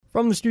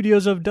From the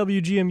studios of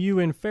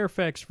WGMU in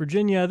Fairfax,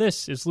 Virginia,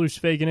 this is Loose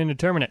Fake and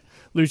Indeterminate.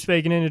 Loose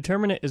Fake and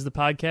Indeterminate is the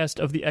podcast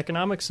of the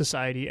Economics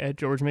Society at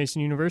George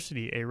Mason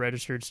University, a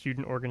registered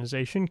student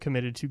organization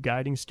committed to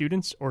guiding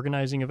students,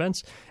 organizing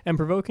events, and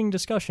provoking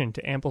discussion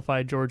to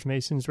amplify George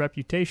Mason's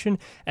reputation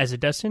as a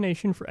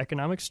destination for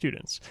economics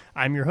students.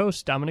 I'm your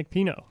host, Dominic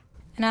Pino.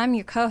 And I'm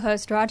your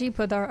co-host, Raji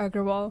Pudar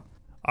Agrawal.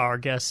 Our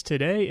guest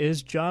today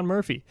is John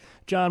Murphy.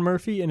 John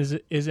Murphy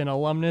is an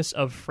alumnus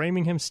of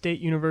Framingham State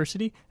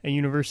University, a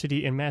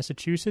university in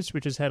Massachusetts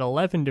which has had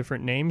 11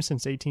 different names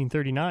since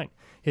 1839.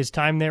 His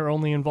time there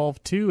only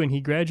involved 2, and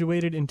he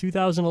graduated in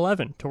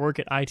 2011 to work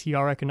at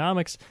ITR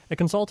Economics, a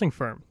consulting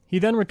firm. He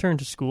then returned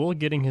to school,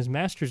 getting his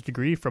master's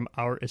degree from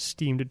our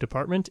esteemed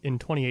department in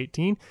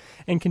 2018,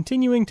 and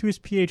continuing to his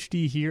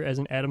PhD here as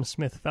an Adam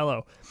Smith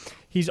Fellow.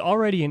 He's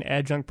already an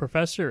adjunct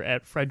professor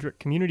at Frederick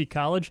Community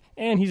College,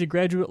 and he's a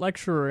graduate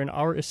lecturer in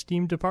our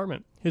esteemed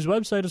department. His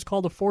website is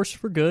called A Force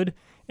for Good,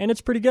 and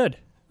it's pretty good.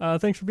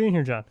 Thanks for being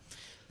here, John.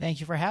 Thank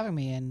you for having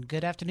me, and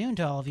good afternoon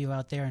to all of you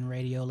out there in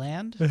Radio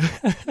Land.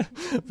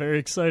 Very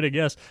excited,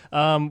 yes.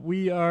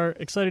 We are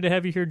excited to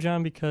have you here,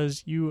 John,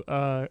 because you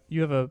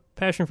have a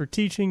passion for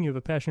teaching, you have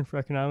a passion for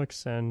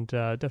economics, and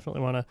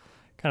definitely want to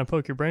kind of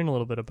poke your brain a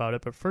little bit about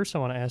it. But first I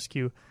want to ask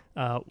you,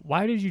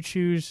 why did you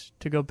choose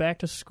to go back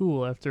to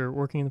school after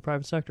working in the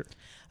private sector?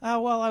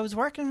 Well, I was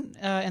working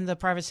in the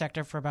private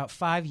sector for about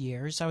 5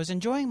 years. I was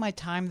enjoying my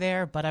time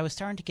there, but I was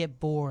starting to get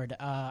bored.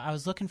 I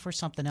was looking for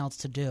something else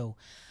to do.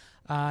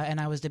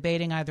 And I was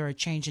debating either a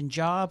change in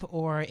job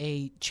or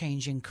a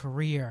change in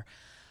career.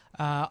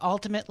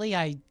 Ultimately,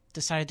 I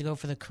decided to go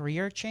for the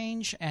career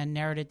change and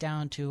narrowed it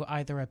down to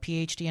either a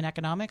PhD in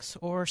economics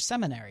or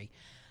seminary.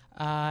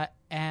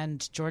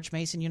 And George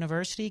Mason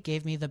University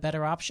gave me the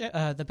better option,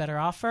 the better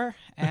offer,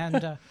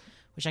 and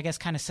which I guess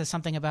kind of says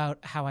something about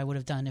how I would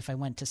have done if I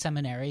went to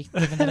seminary,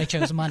 given that I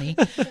chose money.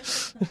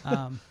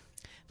 But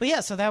yeah,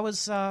 so that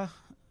was,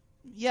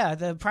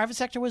 the private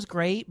sector was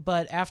great,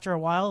 but after a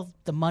while,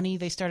 the money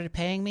they started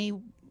paying me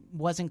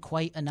wasn't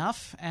quite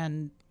enough,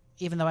 and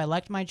even though I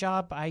liked my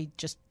job,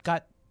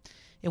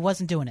 it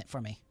wasn't doing it for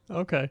me.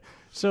 Okay,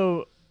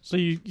 so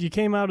you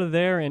came out of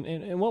there,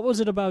 and what was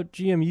it about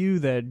GMU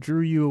that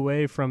drew you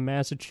away from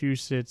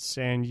Massachusetts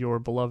and your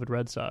beloved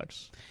Red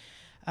Sox?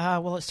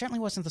 Well, it certainly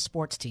wasn't the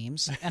sports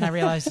teams, and I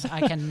realized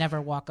I can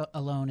never walk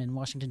alone in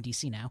Washington,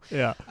 D.C. now.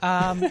 Yeah.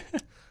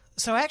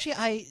 So actually,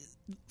 I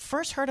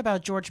first heard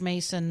about George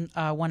Mason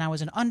when I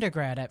was an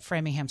undergrad at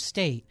Framingham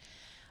State.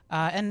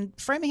 And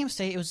Framingham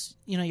State, it was,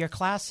 your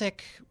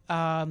classic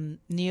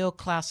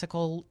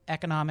neoclassical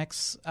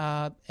economics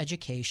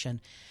education.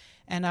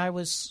 And I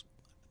was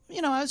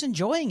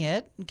enjoying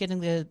it, getting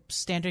the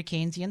standard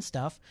Keynesian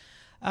stuff,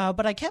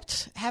 but I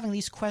kept having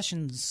these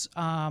questions,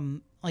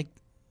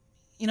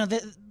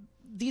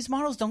 these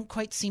models don't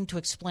quite seem to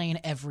explain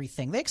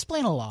everything. They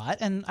explain a lot,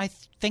 and I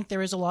think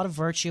there is a lot of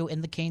virtue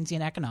in the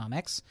Keynesian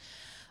economics,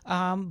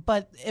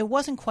 but it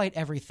wasn't quite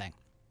everything.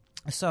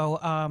 So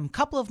a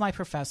couple of my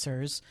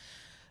professors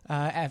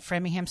at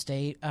Framingham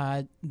State,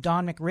 Don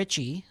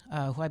McRitchie,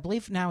 who I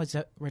believe now is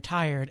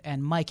retired,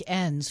 and Mike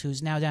Enns,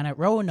 who's now down at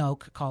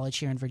Roanoke College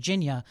here in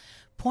Virginia,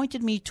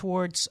 pointed me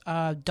towards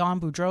Don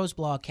Boudreau's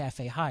blog,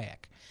 Cafe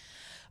Hayek.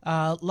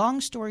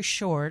 Long story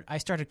short, I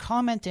started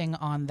commenting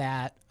on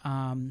that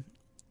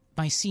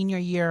my senior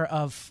year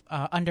of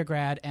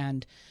undergrad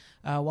and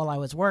while I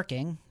was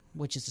working,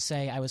 which is to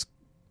say I was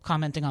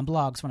commenting on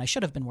blogs when I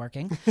should have been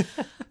working,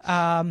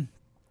 and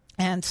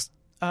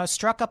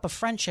struck up a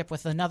friendship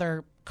with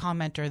another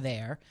commenter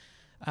there.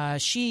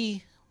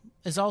 She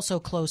is also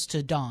close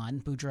to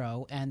Don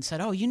Boudreau and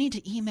said, "Oh, you need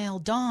to email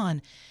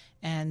Don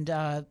and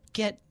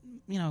get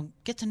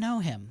to know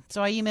him."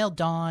 So I emailed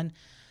Don.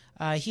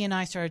 He and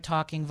I started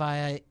talking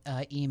via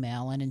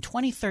email, and in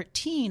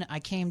 2013, I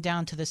came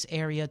down to this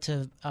area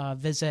to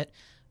visit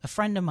a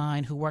friend of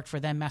mine who worked for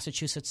then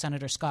Massachusetts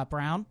Senator Scott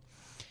Brown.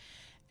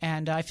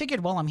 And I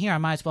figured, while I'm here, I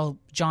might as well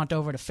jaunt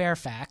over to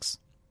Fairfax.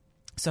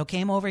 So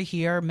came over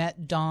here,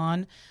 met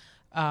Don,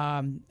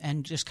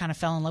 and just kind of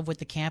fell in love with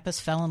the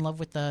campus, fell in love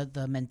with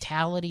the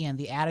mentality and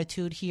the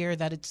attitude here,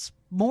 that it's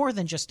more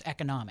than just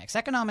economics.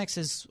 Economics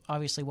is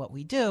obviously what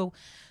we do,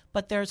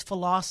 but there's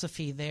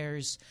philosophy,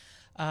 there's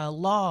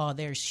law,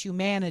 there's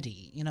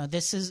humanity.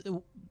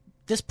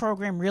 This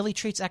program really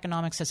treats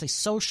economics as a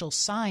social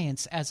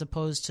science as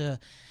opposed to,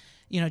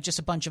 just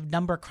a bunch of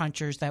number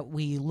crunchers that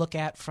we look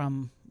at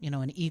from,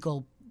 an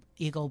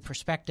eagle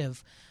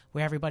perspective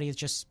where everybody is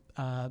just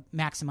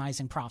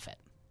maximizing profit.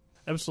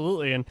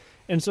 Absolutely.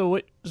 And so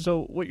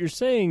what you're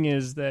saying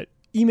is that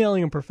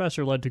emailing a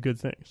professor led to good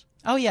things.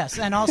 Oh, yes,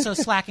 and also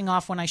slacking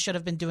off when I should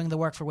have been doing the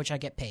work for which I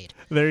get paid.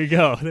 There you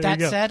go. That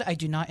said, I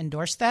do not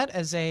endorse that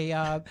as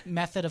a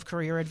method of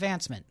career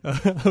advancement.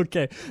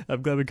 Okay,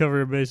 I'm glad we covered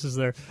our bases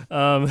there.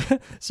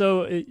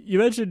 So you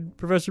mentioned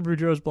Professor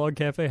Boudreau's blog,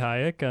 Cafe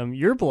Hayek.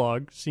 Your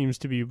blog seems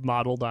to be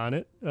modeled on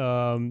it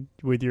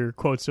with your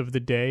quotes of the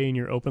day and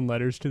your open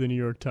letters to the New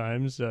York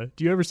Times. Do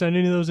you ever send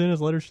any of those in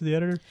as letters to the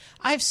editor?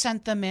 I've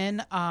sent them in.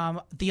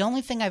 The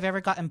only thing I've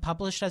ever gotten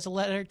published as a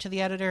letter to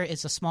the editor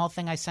is a small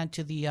thing I sent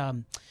to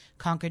the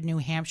Concord, New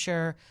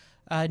Hampshire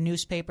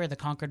newspaper, the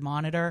Concord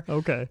Monitor.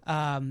 Okay.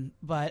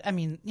 But, I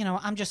mean,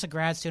 I'm just a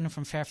grad student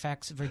from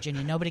Fairfax,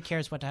 Virginia. Nobody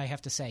cares what I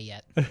have to say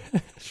yet.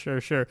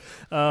 Sure.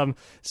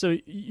 So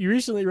you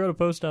recently wrote a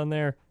post on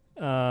there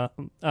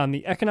on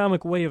the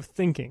economic way of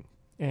thinking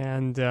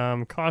and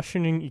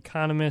cautioning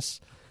economists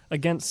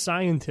against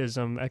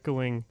scientism,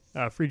 echoing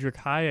Friedrich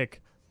Hayek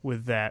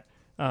with that.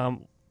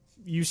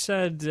 You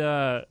said,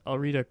 I'll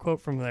read a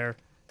quote from there,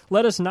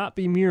 "Let us not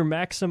be mere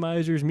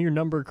maximizers, mere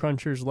number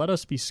crunchers. Let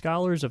us be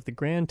scholars of the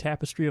grand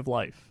tapestry of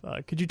life."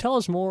 Could you tell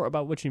us more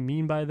about what you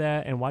mean by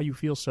that and why you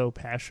feel so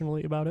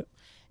passionately about it?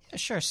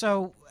 Sure.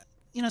 So,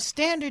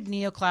 standard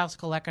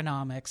neoclassical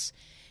economics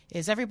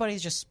is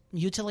everybody's just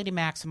utility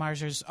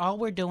maximizers. All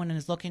we're doing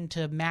is looking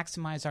to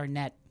maximize our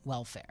net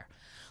welfare.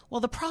 Well,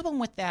 the problem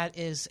with that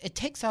is it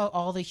takes out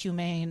all the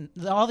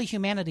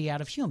humanity out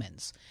of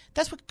humans.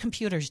 That's what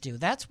computers do.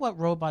 That's what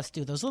robots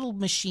do. Those little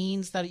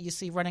machines that you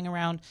see running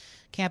around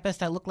campus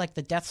that look like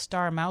the Death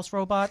Star mouse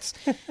robots,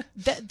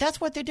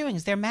 that's what they're doing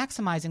is they're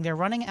maximizing. They're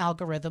running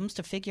algorithms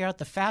to figure out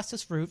the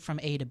fastest route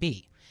from A to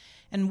B.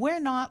 And we're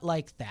not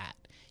like that.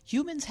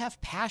 Humans have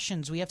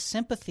passions. We have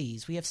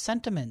sympathies. We have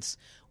sentiments.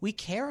 We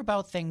care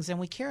about things and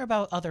we care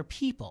about other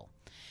people.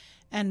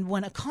 And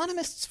when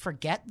economists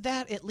forget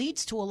that, it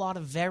leads to a lot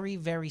of very,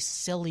 very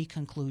silly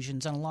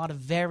conclusions and a lot of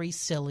very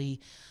silly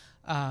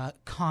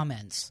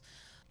comments.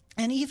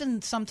 And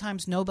even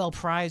sometimes Nobel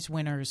Prize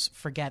winners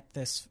forget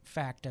this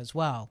fact as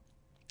well.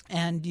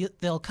 And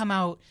they'll come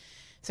out,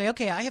 say,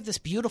 okay, I have this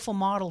beautiful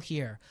model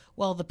here.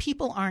 Well, the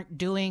people aren't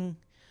doing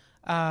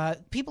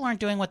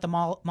what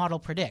the model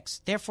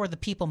predicts. Therefore, the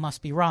people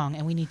must be wrong,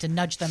 and we need to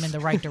nudge them in the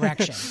right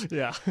direction.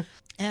 Yeah.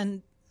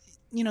 And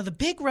the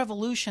big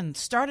revolution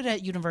started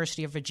at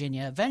University of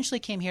Virginia, eventually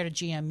came here to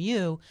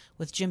GMU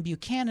with Jim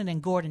Buchanan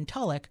and Gordon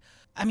Tullock.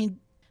 I mean,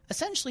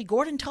 essentially,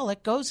 Gordon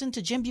Tullock goes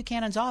into Jim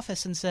Buchanan's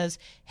office and says,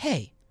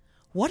 hey,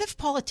 what if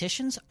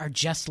politicians are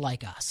just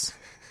like us?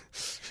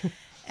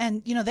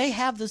 And, they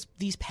have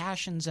these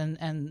passions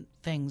and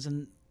things.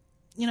 And,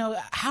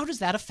 how does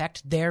that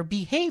affect their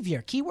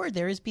behavior? Keyword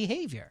there is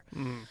behavior.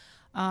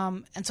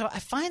 And so I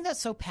find that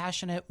so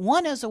passionate,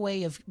 one, as a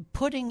way of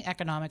putting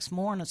economics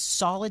more on a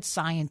solid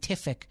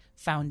scientific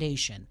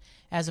foundation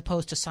as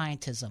opposed to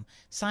scientism.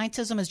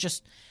 Scientism is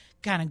just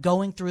kind of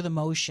going through the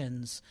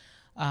motions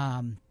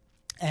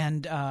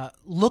and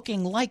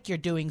looking like you're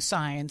doing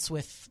science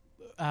with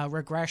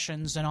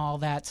regressions and all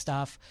that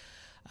stuff,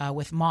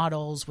 with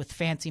models, with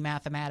fancy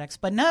mathematics,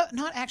 but not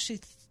actually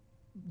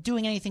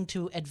doing anything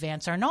to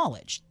advance our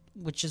knowledge,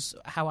 which is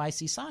how I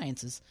see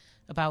science is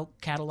about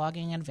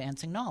cataloging and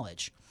advancing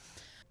knowledge.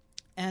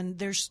 And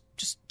there's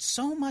just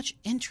so much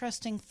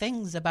interesting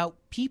things about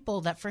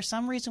people that for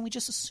some reason we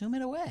just assume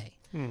it away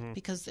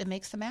because it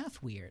makes the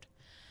math weird.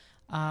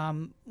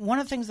 One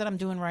of the things that I'm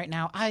doing right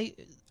now,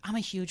 I'm a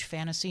huge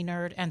fantasy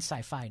nerd and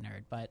sci-fi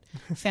nerd, but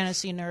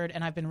fantasy nerd,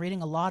 and I've been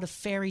reading a lot of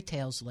fairy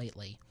tales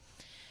lately.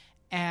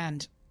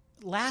 And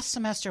last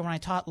semester when I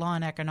taught law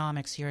and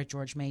economics here at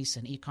George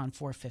Mason, Econ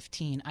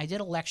 415, I did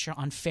a lecture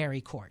on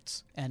fairy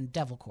courts and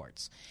devil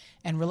courts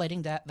and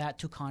relating that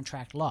to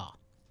contract law.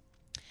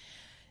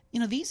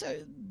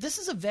 This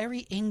is a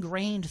very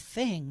ingrained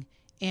thing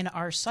in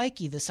our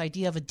psyche, this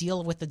idea of a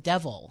deal with the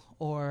devil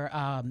or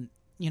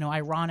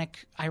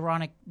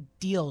ironic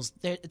deals.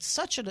 It's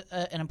such an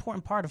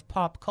important part of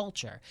pop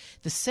culture.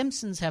 The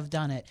Simpsons have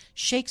done it.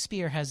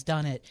 Shakespeare has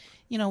done it.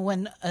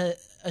 When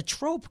a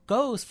trope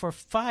goes for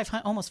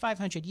almost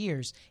 500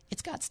 years,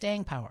 it's got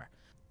staying power.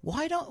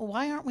 Why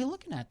aren't we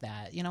looking at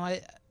that?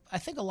 I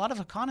think a lot of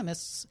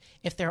economists,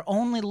 if they're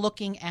only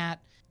looking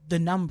at the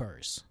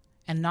numbers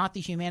and not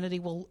the humanity,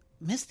 will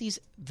miss these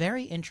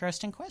very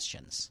interesting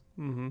questions.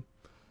 Mm-hmm.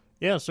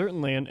 Yeah,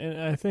 certainly. And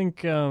I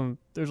think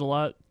there's a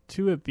lot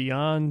to it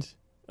beyond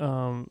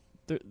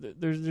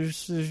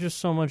there's just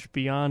so much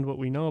beyond what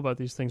we know about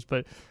these things.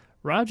 But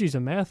Raji's a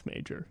math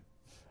major.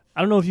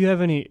 I don't know if you have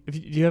do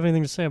you have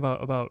anything to say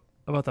about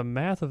the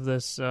math of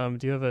this? Do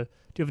you have a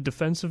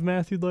defensive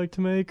math you'd like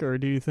to make, or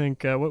do you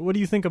think what do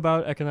you think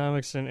about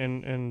economics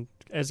and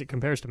as it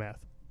compares to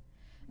math?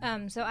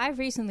 So I've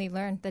recently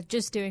learned that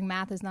just doing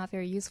math is not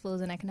very useful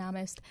as an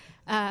economist,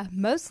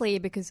 mostly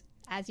because,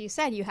 as you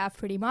said, you have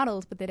pretty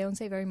models, but they don't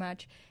say very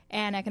much,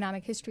 and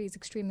economic history is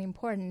extremely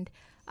important.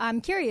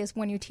 I'm curious,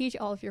 when you teach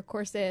all of your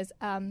courses,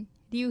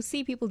 do you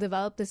see people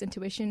develop this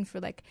intuition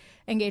for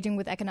engaging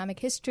with economic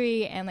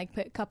history and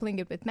coupling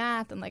it with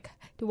math, and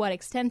to what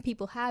extent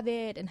people have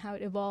it and how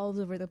it evolves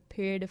over the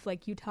period of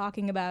you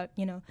talking about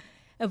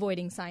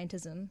avoiding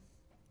scientism?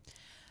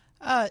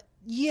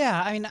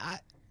 Yeah, I mean,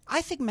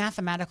 I think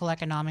mathematical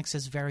economics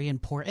is very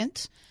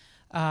important.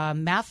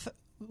 Math.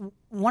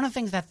 One of the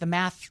things that the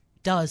math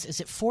does is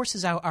it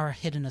forces out our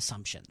hidden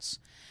assumptions.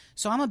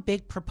 So I'm a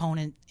big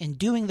proponent in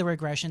doing the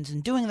regressions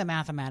and doing the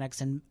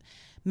mathematics and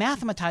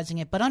mathematizing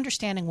it, but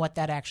understanding what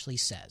that actually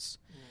says.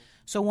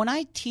 So when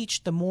I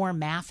teach the more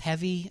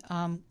math-heavy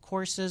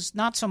courses,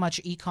 not so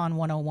much Econ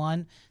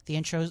 101, the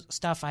intro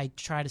stuff, I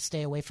try to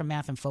stay away from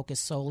math and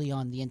focus solely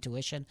on the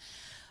intuition.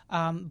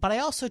 But I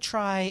also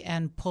try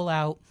and pull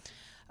out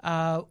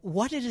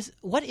what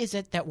is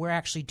it that we're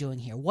actually doing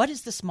here? What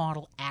is this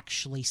model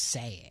actually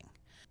saying?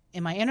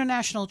 In my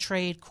international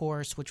trade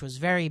course, which was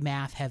very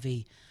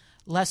math-heavy,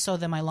 less so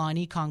than my law and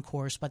econ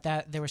course, but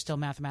that there were still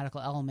mathematical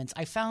elements,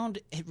 I found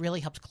it really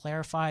helped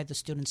clarify the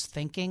students'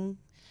 thinking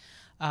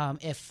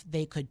if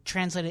they could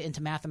translate it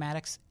into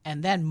mathematics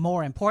and then,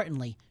 more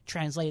importantly,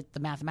 translate the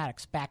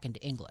mathematics back into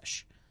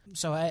English.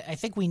 So I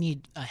think we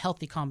need a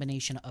healthy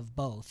combination of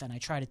both, and I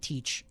try to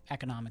teach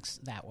economics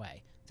that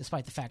way,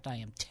 despite the fact I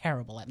am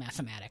terrible at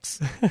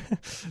mathematics.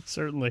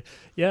 Certainly.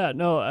 Yeah,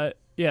 no,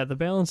 the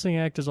balancing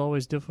act is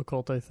always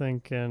difficult, I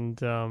think, and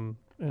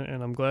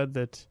I'm glad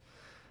that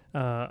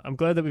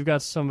we've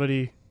got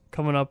somebody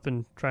coming up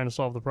and trying to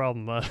solve the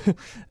problem.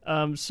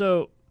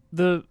 So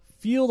the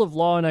field of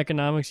law and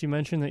economics, you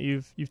mentioned that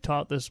you've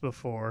taught this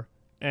before,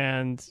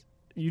 and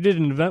you did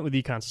an event with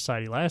Econ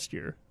Society last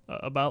year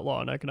about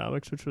law and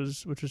economics, which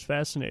was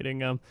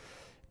fascinating.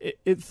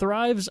 It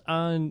thrives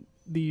on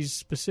these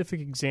specific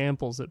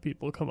examples that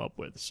people come up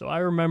with. So I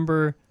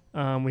remember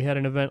we had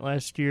an event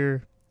last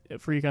year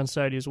for Econ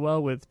Society as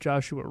well with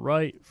Joshua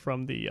Wright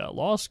from the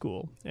law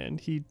school, and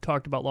he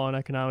talked about law and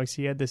economics.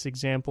 He had this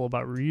example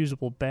about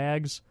reusable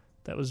bags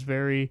that was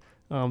very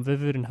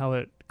vivid, and how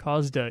it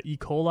caused a E.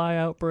 coli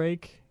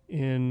outbreak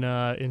in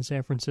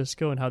San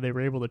Francisco, and how they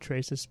were able to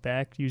trace this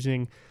back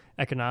using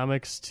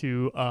economics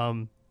to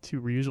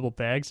reusable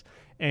bags.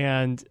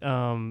 And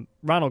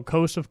Ronald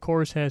Coase, of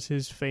course, has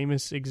his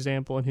famous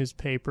example in his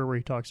paper where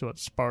he talks about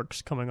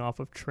sparks coming off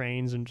of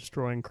trains and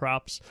destroying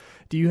crops.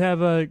 Do you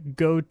have a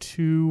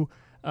go-to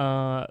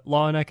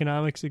law and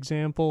economics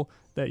example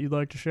that you'd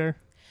like to share?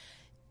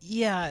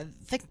 Yeah, I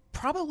think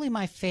probably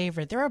my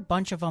favorite. There are a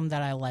bunch of them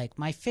that I like.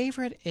 My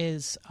favorite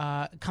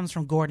comes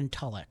from Gordon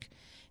Tullock,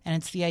 and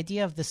it's the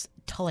idea of this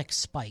Tullock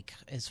spike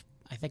is,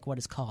 I think, what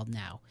it's called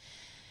now.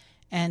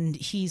 And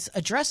he's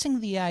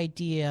addressing the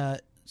idea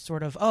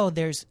sort of,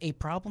 there's a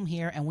problem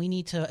here, and we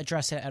need to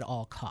address it at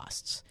all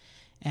costs.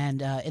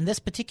 And in this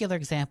particular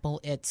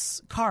example,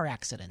 it's car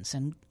accidents.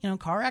 And,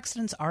 car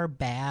accidents are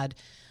bad.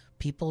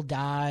 People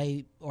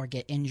die or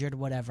get injured,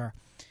 whatever.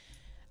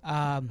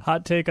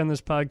 Hot take on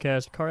this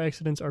podcast: car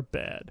accidents are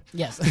bad.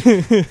 Yes.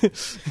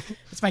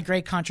 It's my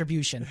great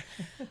contribution.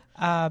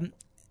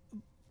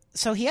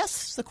 So he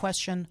asks the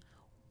question,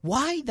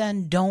 why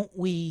then don't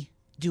we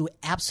do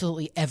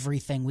absolutely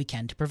everything we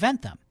can to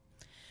prevent them?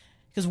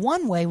 Because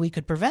one way we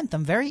could prevent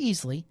them very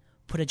easily,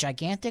 put a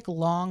gigantic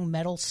long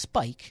metal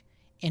spike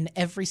in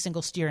every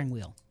single steering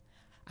wheel.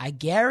 I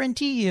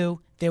guarantee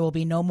you there will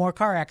be no more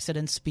car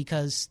accidents,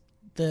 because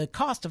the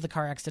cost of the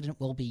car accident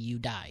will be you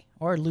die,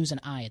 or lose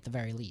an eye at the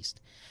very least.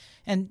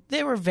 And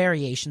there were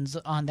variations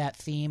on that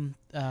theme,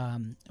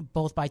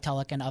 both by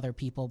Tullock and other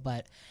people,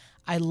 but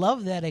I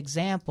love that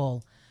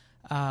example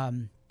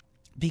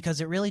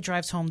because it really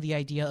drives home the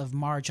idea of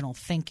marginal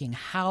thinking.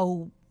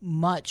 How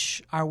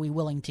much are we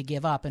willing to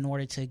give up in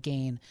order to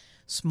gain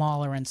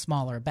smaller and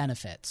smaller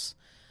benefits?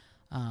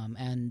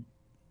 And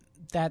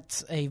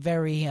that's a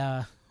very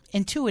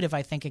intuitive,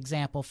 I think,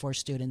 example for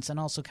students, and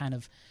also kind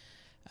of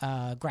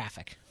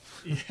graphic.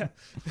 Yeah,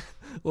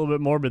 a little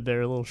bit morbid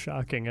there, a little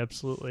shocking,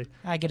 absolutely.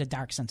 I get a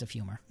dark sense of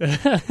humor.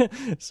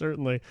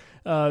 Certainly.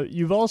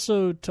 You've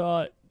also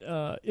taught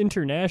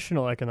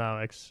international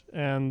economics,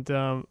 and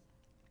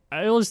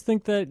I always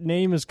think that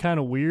name is kind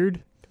of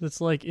weird, because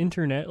it's like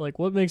internet, like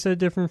what makes that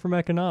different from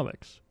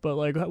economics? But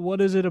like, what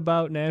is it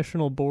about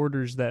national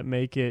borders that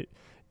make it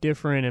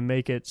different and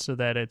make it so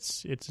that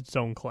it's its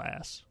own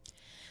class?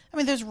 I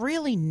mean, there's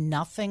really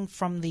nothing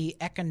from the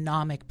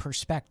economic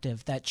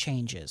perspective that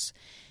changes.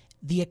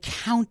 The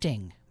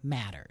accounting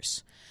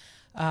matters.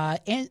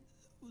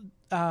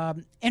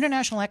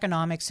 International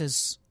economics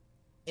is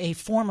a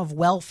form of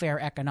welfare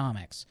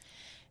economics.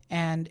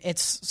 And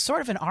it's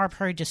sort of an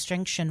arbitrary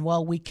distinction.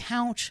 Well, we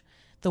count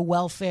the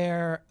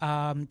welfare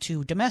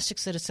to domestic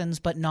citizens,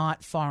 but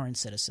not foreign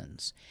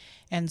citizens.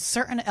 And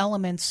certain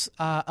elements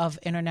of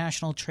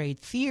international trade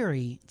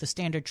theory, the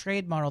standard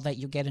trade model that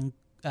you get in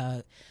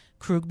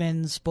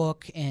Krugman's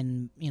book,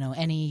 in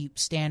any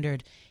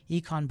standard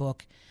econ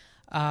book,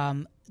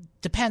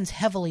 depends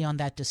heavily on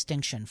that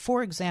distinction.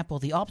 For example,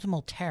 the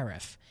optimal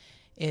tariff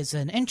is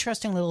an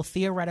interesting little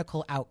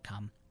theoretical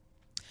outcome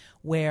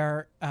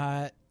where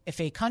if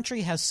a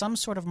country has some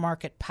sort of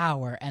market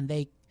power and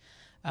they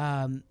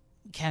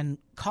can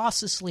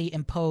cautiously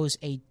impose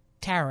a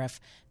tariff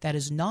that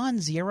is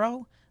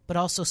non-zero but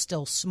also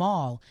still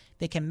small,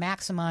 they can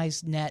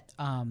maximize net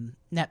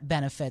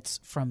benefits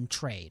from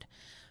trade.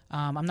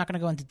 I'm not going to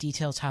go into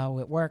details how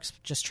it works.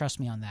 Just trust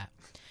me on that.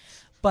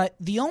 But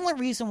the only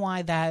reason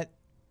why that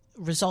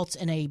results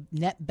in a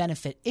net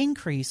benefit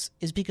increase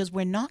is because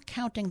we're not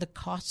counting the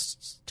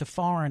costs to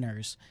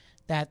foreigners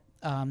that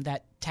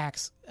that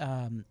tax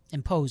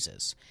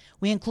imposes.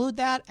 We include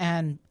that,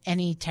 and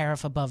any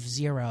tariff above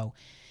zero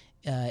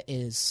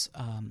is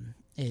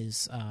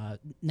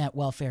net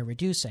welfare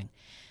reducing.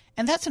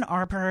 And that's an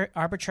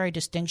arbitrary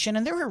distinction,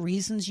 and there are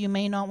reasons you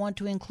may not want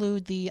to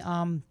include the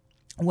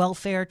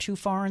welfare to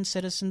foreign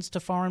citizens, to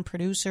foreign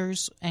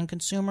producers and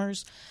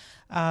consumers.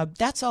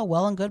 That's all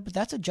well and good, but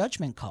that's a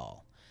judgment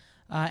call.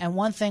 And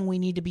one thing we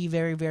need to be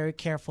very, very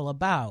careful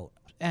about,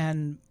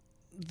 and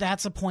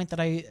that's a point that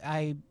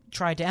I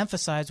try to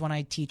emphasize when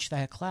I teach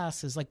that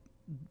class, is like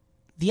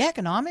the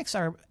economics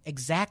are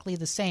exactly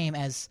the same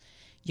as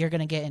you're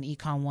going to get in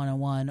Econ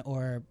 101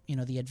 or,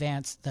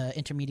 the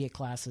intermediate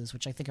classes,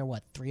 which I think are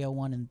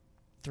 301 and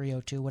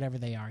 302, whatever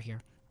they are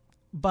here.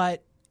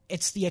 But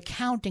it's the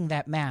accounting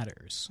that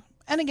matters.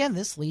 And again,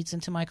 this leads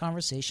into my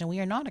conversation. We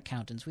are not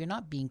accountants. We are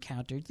not being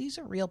countered. These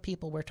are real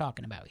people we're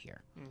talking about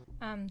here.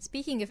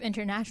 Speaking of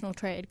international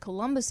trade,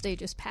 Columbus Day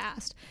just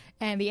passed,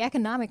 and the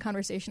economic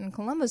conversation in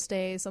Columbus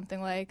Day is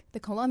something like the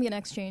Columbian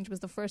Exchange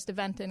was the first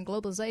event in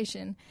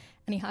globalization.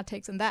 Any hot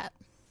takes on that?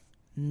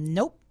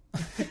 Nope.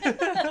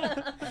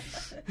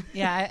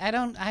 Yeah,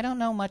 I don't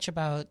know much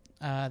about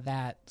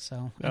that,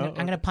 so I'm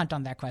going to punt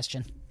on that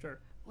question. Sure.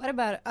 What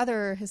about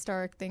other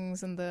historic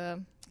things in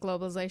the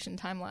globalization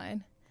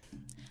timeline?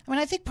 I mean,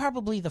 I think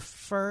probably the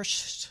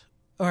first,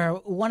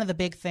 or one of the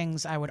big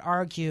things I would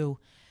argue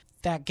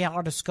that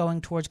got us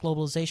going towards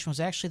globalization was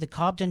actually the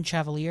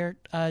Cobden-Chevalier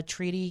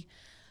Treaty,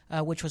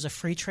 which was a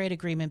free trade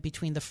agreement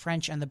between the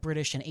French and the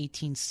British in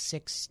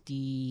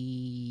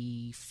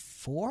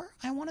 1864,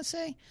 I want to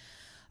say.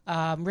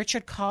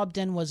 Richard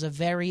Cobden was a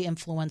very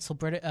influential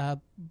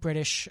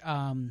British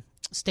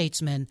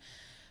statesman,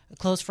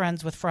 close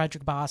friends with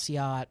Frederick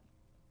Bastiat,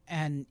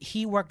 and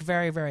he worked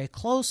very, very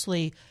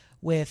closely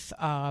with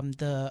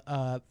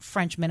the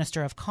French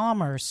Minister of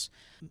Commerce.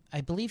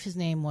 I believe his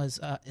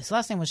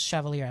last name was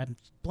Chevalier. I'm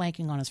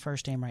blanking on his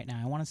first name right now.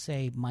 I want to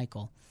say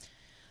Michael.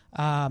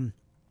 And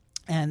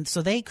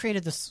so they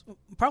created this,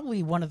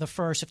 probably one of the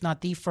first, if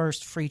not the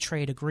first, free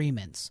trade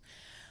agreements,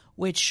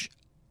 which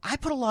I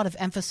put a lot of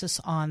emphasis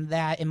on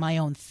that in my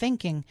own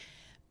thinking,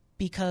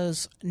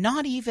 because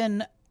not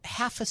even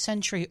half a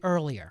century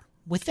earlier,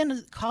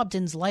 within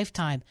Cobden's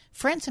lifetime,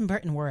 France and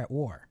Britain were at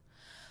war.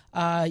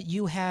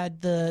 You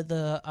had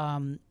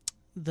the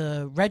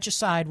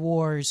regicide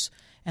wars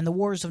and the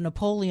wars of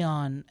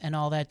Napoleon and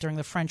all that during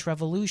the French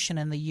Revolution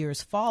and the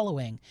years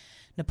following.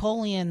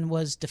 Napoleon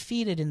was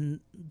defeated in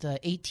the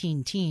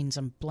 18-teens.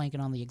 I'm blanking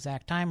on the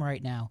exact time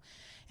right now.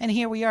 And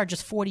here we are,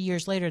 just 40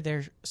 years later,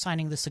 they're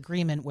signing this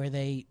agreement where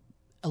they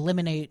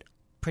eliminate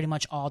pretty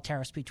much all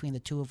tariffs between the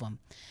two of them.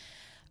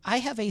 I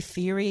have a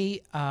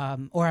theory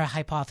or a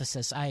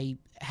hypothesis. I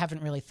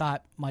haven't really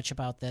thought much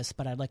about this,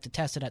 but I'd like to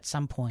test it at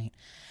some point.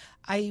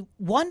 I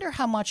wonder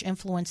how much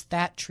influence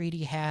that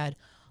treaty had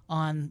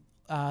on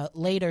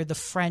later the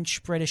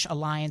French-British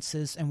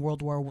alliances in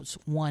World Wars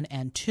I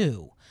and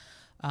II,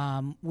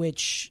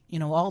 which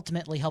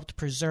ultimately helped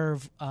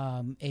preserve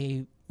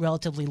a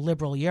relatively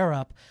liberal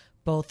Europe,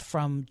 both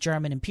from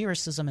German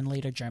empiricism and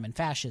later German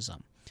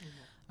fascism.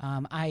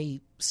 I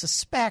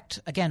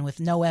suspect, again, with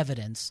no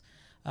evidence,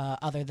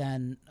 other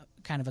than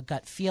kind of a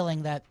gut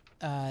feeling, that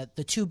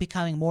the two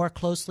becoming more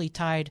closely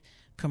tied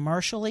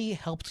commercially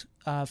helped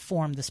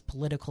form this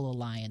political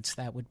alliance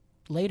that would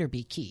later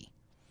be key.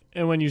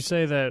 And when you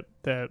say that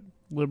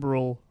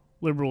liberal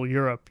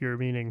Europe, you're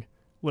meaning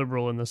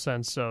liberal in the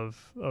sense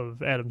of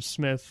Adam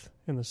Smith,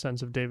 in the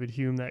sense of David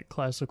Hume, that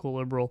classical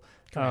liberal.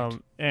 Correct.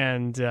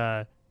 And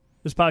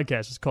this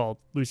podcast is called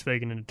Loose,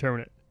 Vague, and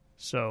Indeterminate.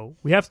 So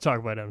we have to talk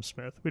about Adam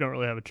Smith. We don't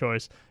really have a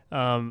choice.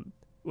 What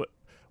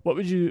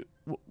would you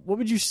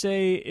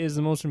say is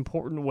the most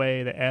important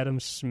way that Adam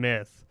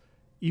Smith,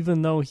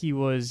 even though he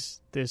was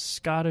this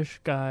Scottish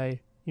guy,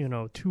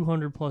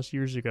 200 plus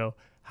years ago,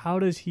 how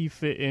does he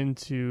fit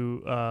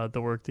into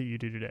the work that you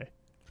do today?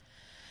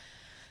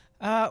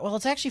 Well,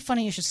 it's actually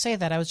funny you should say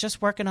that. I was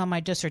just working on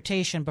my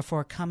dissertation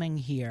before coming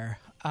here.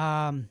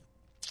 And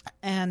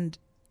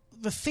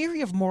the theory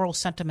of moral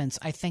sentiments,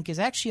 I think, is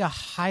actually a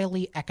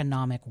highly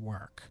economic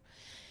work.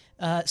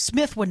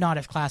 Smith would not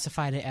have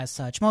classified it as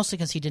such, mostly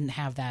because he didn't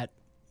have that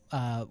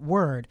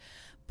word.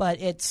 But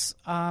it's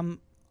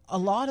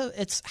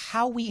it's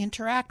how we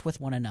interact with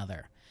one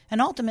another.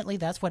 And ultimately,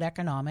 that's what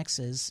economics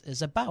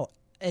is about.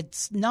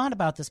 It's not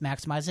about this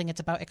maximizing. It's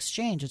about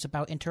exchange. It's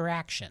about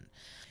interaction.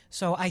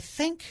 So I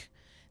think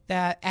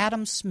that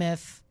Adam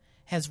Smith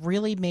has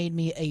really made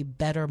me a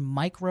better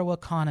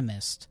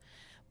microeconomist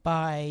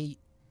by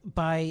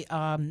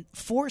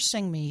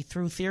forcing me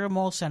through Theory of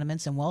Moral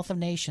Sentiments and Wealth of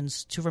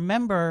Nations to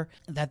remember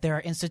that there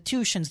are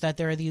institutions, that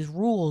there are these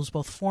rules,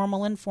 both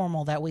formal and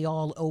informal, that we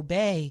all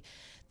obey,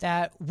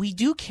 that we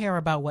do care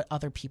about what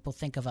other people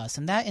think of us,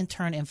 and that in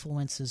turn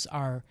influences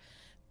our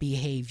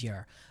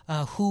behavior,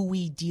 who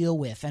we deal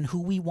with and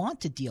who we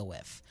want to deal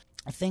with.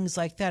 things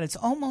like that. It's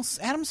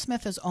almost, Adam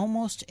Smith is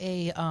almost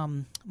a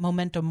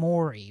memento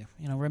mori.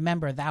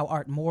 Remember, thou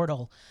art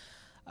mortal,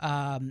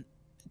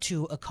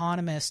 to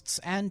economists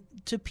and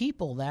to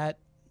people that,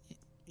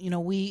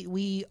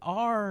 we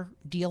are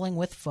dealing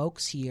with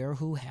folks here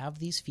who have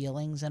these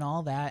feelings and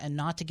all that, and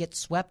not to get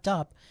swept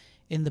up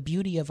in the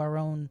beauty of our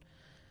own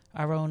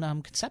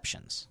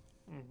conceptions.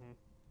 Mm-hmm.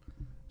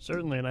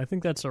 Certainly, and I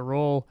think that's a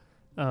role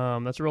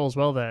as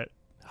well that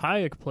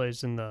Hayek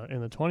plays in the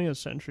 20th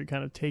century,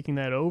 kind of taking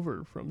that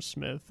over from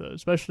Smith,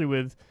 especially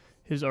with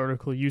his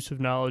article "Use of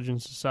Knowledge in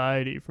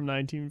Society" from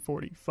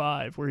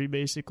 1945, where he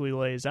basically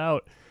lays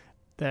out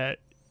that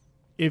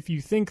if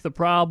you think the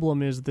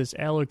problem is this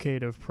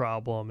allocative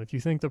problem, if you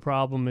think the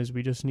problem is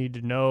we just need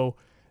to know,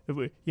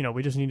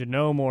 we just need to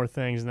know more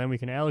things and then we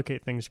can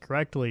allocate things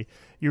correctly,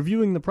 you're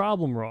viewing the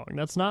problem wrong.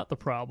 That's not the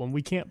problem.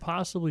 We can't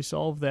possibly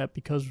solve that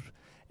because,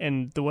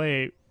 and the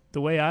way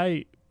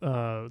I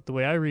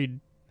read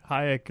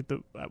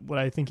Hayek, what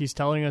I think he's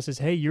telling us is,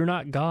 hey, you're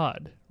not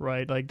God,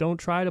 right? Like, don't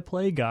try to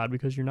play God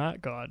because you're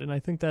not God. And I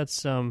think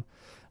that's an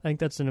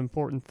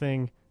important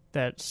thing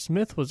that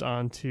Smith was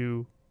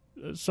onto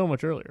so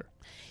much earlier.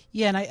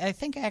 Yeah, and I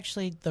think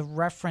actually the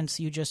reference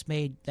you just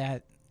made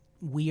that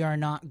we are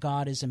not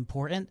God is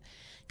important,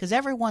 because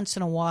every once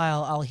in a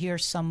while I'll hear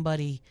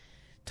somebody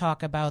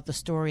talk about the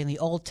story in the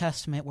Old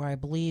Testament where I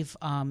believe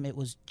it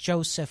was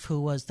Joseph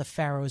who was the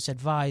Pharaoh's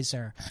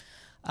advisor,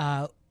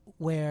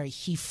 where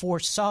he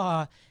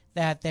foresaw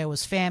that there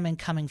was famine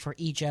coming for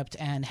Egypt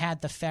and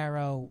had the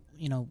Pharaoh,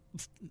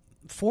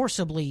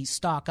 forcibly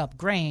stock up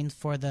grain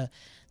for the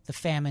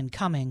famine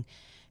coming.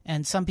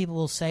 And some people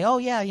will say, oh,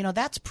 yeah,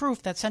 that's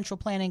proof that central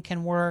planning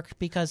can work,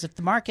 because if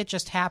the market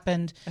just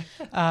happened,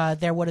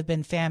 there would have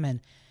been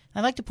famine. And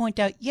I'd like to point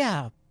out,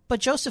 yeah, but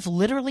Joseph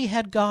literally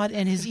had God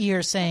in his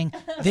ear saying,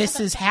 this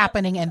is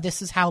happening and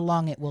this is how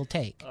long it will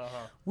take.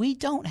 Uh-huh. We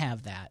don't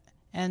have that.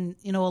 And,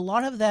 a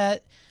lot of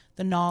that,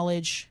 the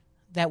knowledge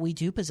that we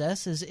do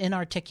possess is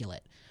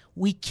inarticulate.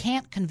 We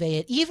can't convey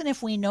it. Even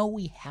if we know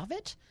we have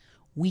it,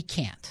 we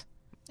can't.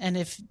 And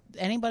if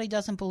anybody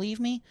doesn't believe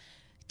me,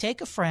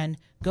 take a friend,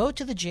 go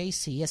to the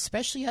JC,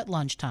 especially at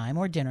lunchtime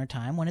or dinner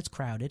time when it's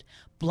crowded,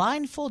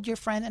 blindfold your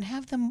friend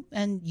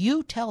and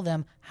you tell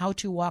them how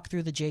to walk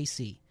through the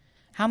JC.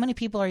 How many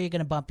people are you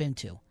going to bump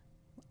into?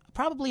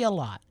 Probably a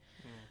lot.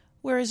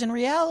 Whereas in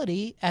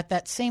reality, at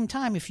that same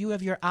time, if you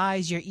have your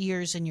eyes, your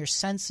ears, and your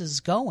senses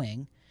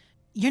going,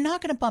 you're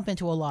not going to bump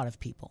into a lot of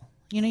people.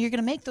 You're going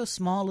to make those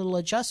small little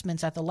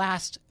adjustments at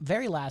the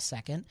very last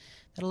second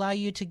that allow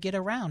you to get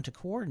around, to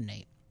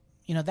coordinate.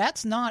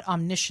 That's not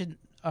omniscient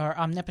or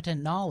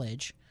omnipotent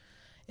knowledge.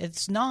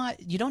 It's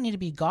not, you don't need to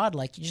be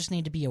godlike, you just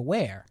need to be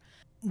aware.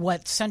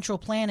 What central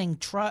planning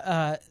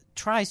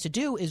tries to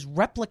do is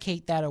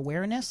replicate that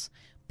awareness,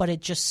 but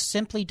it just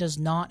simply does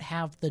not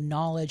have the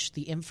knowledge,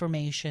 the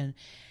information,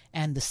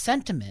 and the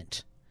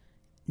sentiment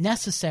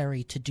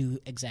necessary to do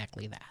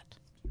exactly that.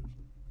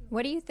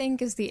 What do you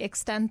think is the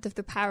extent of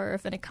the power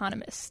of an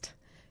economist?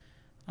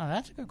 Oh,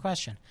 that's a good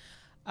question.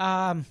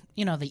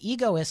 The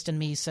egoist in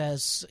me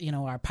says,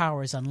 our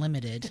power is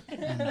unlimited.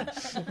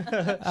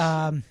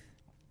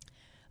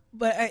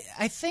 But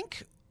I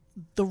think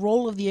the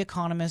role of the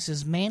economist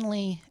is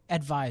mainly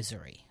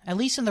advisory, at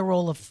least in the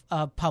role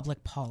of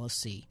public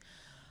policy.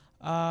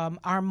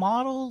 Our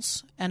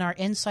models and our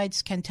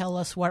insights can tell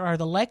us what are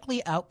the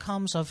likely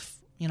outcomes of,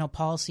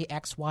 policy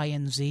X, Y,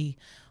 and Z.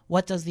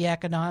 What does the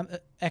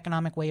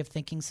economic way of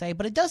thinking say?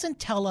 But it doesn't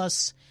tell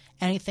us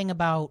anything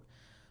about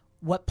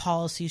what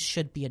policies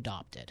should be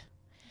adopted.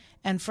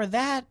 And for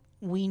that,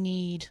 we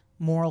need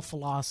moral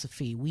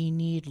philosophy. We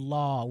need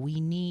law. We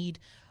need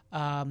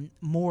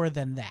more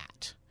than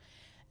that.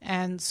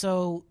 And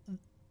so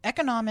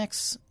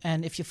economics,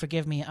 and if you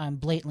forgive me, I'm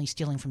blatantly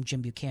stealing from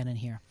Jim Buchanan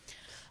here.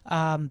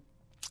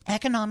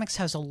 Economics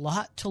has a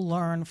lot to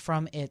learn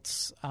from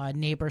its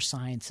neighbor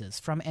sciences,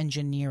 from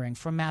engineering,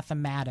 from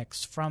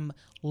mathematics, from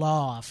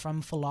law,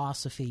 from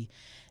philosophy.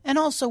 And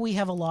also we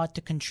have a lot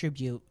to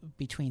contribute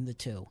between the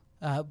two.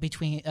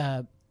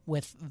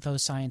 With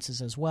those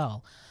sciences as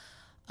well.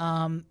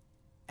 And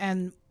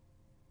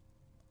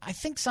I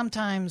think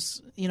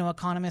sometimes,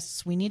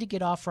 economists, we need to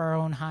get off our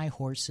own high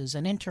horses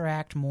and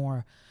interact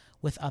more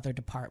with other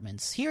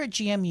departments. Here at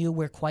GMU,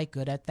 we're quite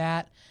good at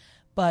that,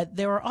 but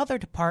there are other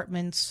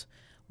departments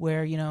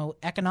where,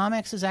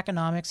 economics is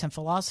economics and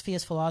philosophy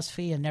is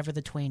philosophy, and never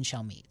the twain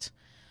shall meet.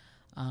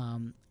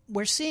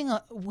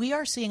 We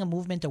are seeing a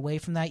movement away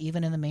from that,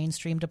 even in the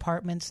mainstream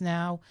departments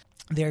now.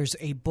 There's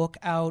a book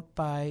out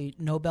by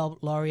Nobel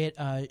laureate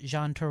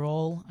Jean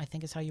Tirole, I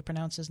think is how you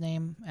pronounce his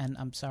name, and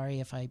I'm sorry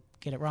if I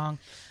get it wrong,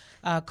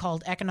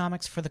 called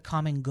Economics for the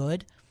Common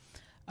Good.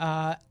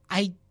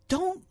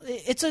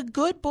 It's a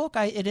good book.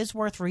 It is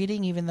worth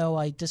reading, even though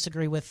I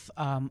disagree with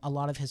a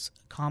lot of his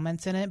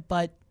comments in it,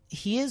 but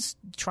he is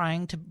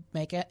trying to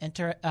make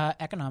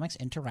economics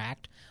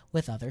interact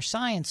with other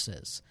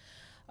sciences.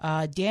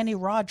 Danny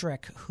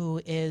Roderick,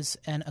 who is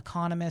an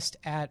economist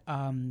at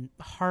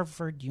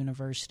Harvard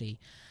University,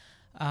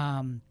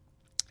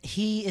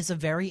 he is a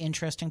very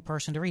interesting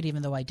person to read,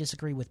 even though I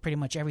disagree with pretty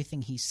much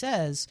everything he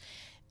says.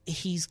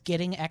 He's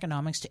getting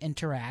economics to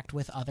interact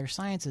with other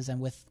sciences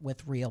and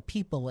with real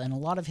people, and a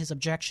lot of his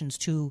objections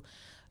to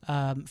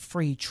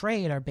free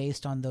trade are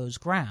based on those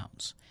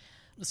grounds.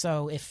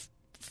 So if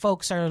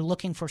folks are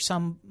looking for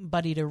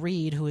somebody to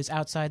read who is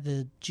outside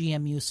the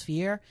GMU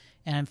sphere,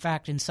 and in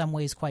fact in some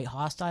ways quite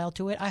hostile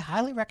to it, I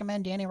highly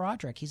recommend Danny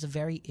Roderick. He's a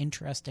very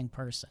interesting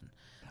person.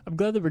 I'm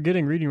glad that we're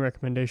getting reading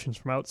recommendations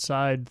from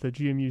outside the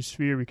GMU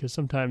sphere, because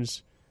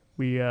sometimes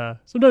I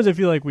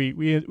feel like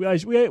we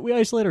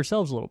isolate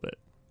ourselves a little bit.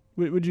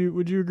 Would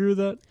you agree with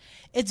that?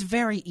 It's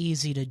very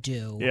easy to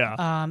do.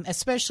 Yeah.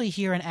 Especially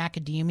here in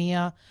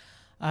academia.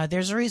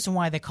 There's a reason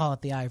why they call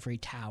it the ivory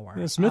tower.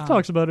 Yeah, Smith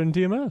talks about it in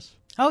TMS.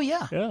 Oh,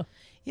 yeah. Yeah.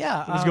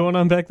 Yeah. It was going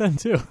on back then,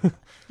 too.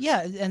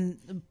 Yeah,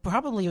 and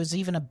probably it was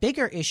even a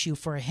bigger issue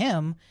for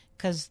him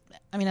because,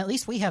 I mean, at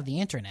least we have the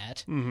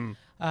internet,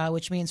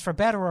 which means for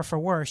better or for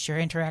worse, you're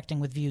interacting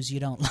with views you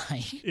don't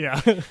like.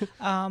 Yeah.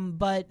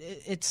 But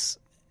it's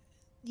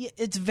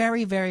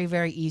very, very,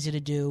 very easy to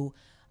do.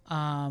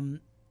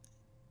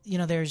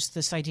 There's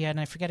this idea, and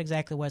I forget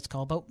exactly what it's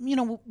called, but,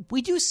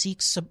 we do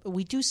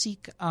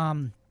seek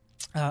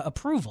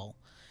approval.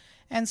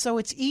 And so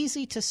it's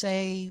easy to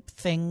say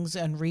things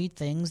and read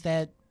things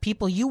that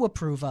people you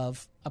approve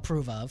of,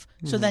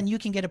 so then you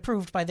can get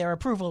approved by their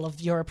approval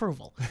of your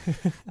approval.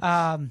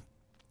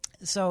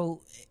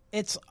 So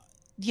it's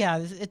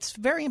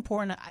very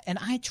important, and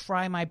I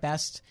try my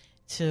best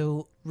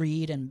to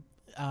read and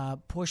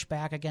push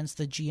back against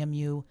the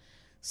GMU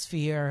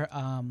sphere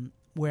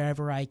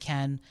wherever I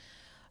can.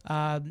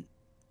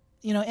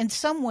 In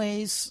some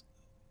ways,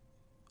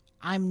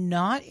 I'm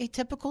not a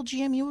typical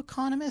GMU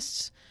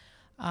economist.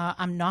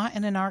 I'm not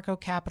an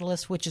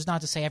anarcho-capitalist, which is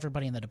not to say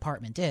everybody in the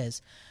department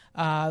is,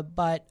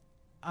 but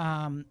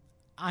I'm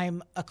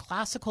a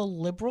classical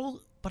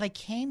liberal, but I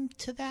came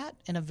to that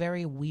in a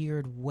very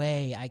weird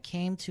way. I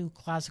came to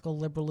classical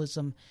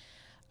liberalism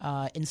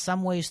in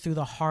some ways through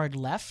the hard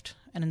left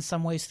and in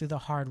some ways through the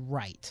hard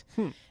right.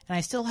 And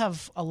I still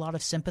have a lot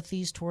of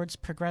sympathies towards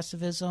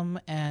progressivism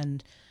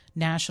and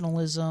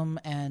nationalism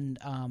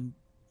and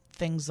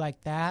things like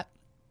that.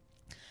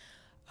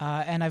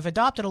 And I've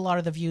adopted a lot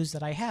of the views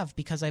that I have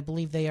because I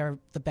believe they are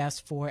the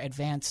best for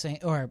advancing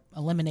or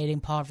eliminating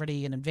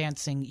poverty and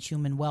advancing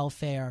human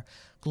welfare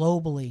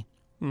globally.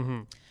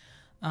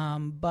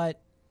 But,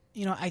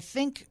 I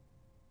think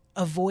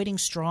avoiding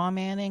straw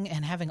manning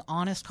and having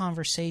honest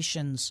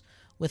conversations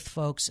with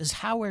folks is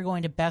how we're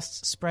going to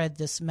best spread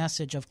this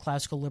message of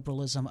classical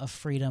liberalism, of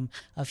freedom,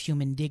 of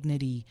human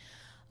dignity.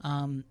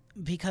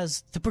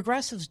 Because the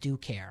progressives do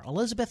care.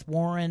 Elizabeth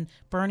Warren,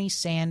 Bernie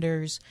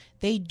Sanders,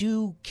 they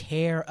do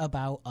care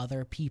about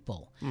other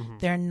people.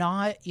 They're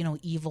not,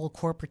 evil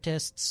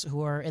corporatists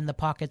who are in the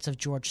pockets of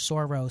George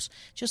Soros,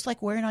 just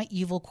like we're not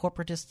evil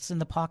corporatists in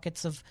the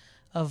pockets of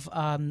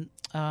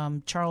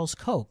Charles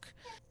Koch.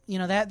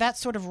 That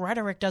sort of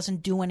rhetoric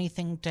doesn't do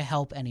anything to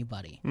help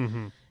anybody.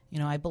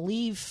 I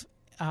believe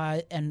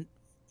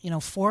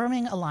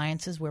forming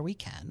alliances where we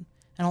can.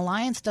 An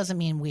alliance doesn't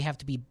mean we have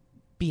to be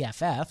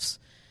BFFs.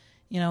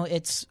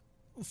 It's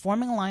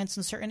forming alliance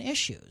in certain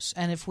issues.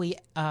 And if we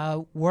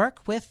work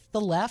with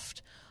the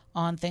left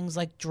on things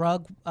like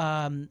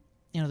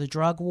the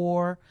drug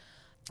war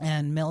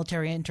and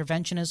military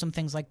interventionism,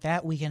 things like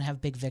that, we can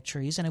have big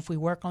victories. And if we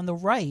work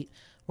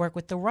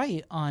with the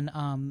right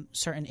on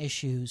certain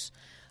issues,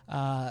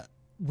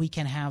 we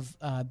can have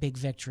big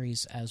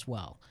victories as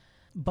well.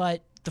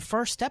 But the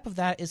first step of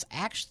that is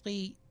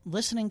actually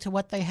listening to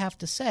what they have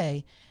to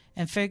say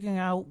and figuring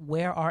out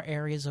where our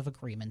areas of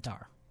agreement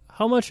are.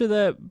 How much of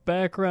that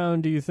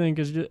background do you think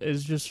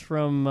is just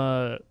from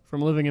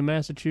living in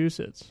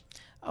Massachusetts?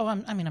 Oh,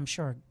 I'm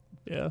sure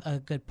a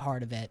good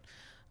part of it.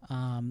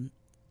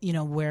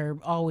 We're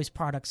always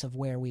products of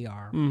where we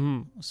are.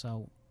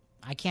 So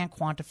I can't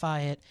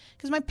quantify it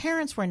because my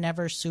parents were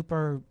never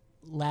super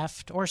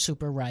left or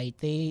super right.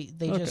 They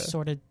just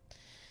sort of,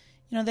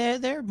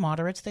 they're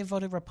moderates. They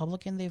voted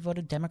Republican. They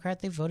voted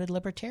Democrat. They voted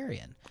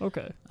Libertarian.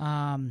 Okay.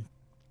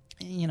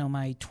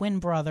 My twin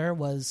brother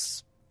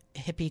was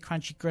hippie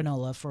crunchy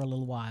granola for a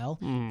little while.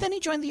 Then he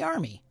joined the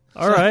Army.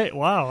 All right.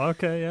 Wow.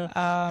 Okay.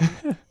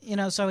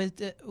 Yeah. So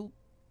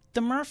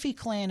the Murphy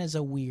clan is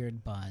a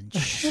weird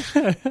bunch.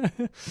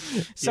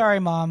 Sorry,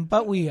 Mom,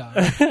 but we are.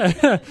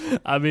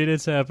 I mean,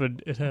 it's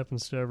happened. It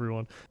happens to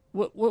everyone.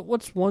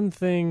 What's one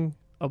thing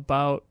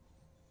about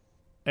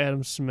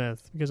Adam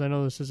Smith? Because I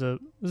know this is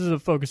a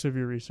focus of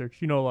your research.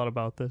 You know a lot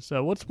about this.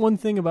 What's one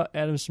thing about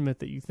Adam Smith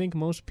that you think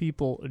most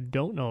people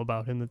don't know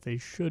about him that they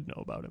should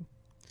know about him?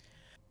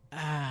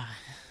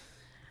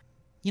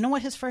 You know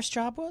what his first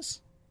job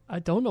was? I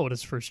don't know what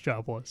his first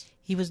job was.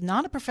 He was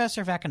not a professor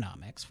of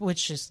economics,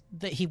 which is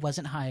that he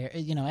wasn't hired.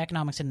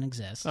 Economics didn't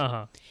exist.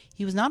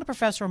 He was not a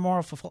professor of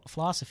moral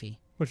philosophy,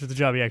 which is the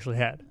job he actually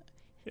had.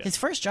 Yeah. His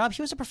first job,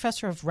 he was a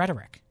professor of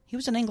rhetoric. He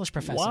was an English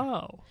professor.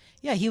 Wow.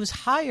 Yeah, he was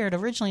hired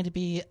originally to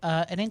be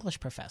an English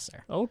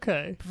professor.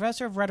 Okay.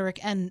 Professor of rhetoric,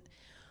 and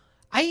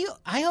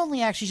I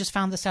only actually just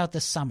found this out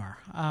this summer.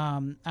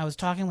 I was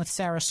talking with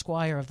Sarah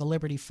Squire of the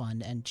Liberty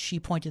Fund, and she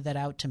pointed that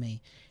out to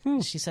me.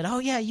 She said, "Oh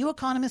yeah, you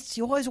economists,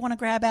 you always want to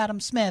grab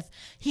Adam Smith.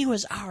 He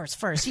was ours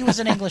first. He was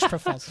an English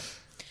professor."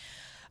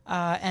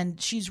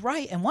 And she's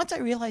right. And once I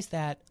realized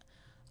that,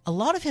 a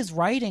lot of his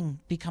writing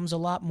becomes a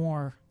lot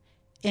more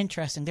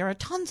interesting. There are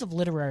tons of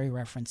literary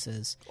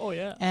references. Oh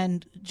yeah.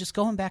 And just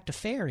going back to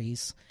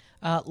fairies,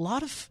 a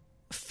lot of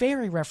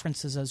fairy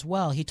references as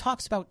well. He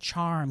talks about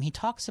charm. He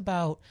talks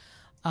about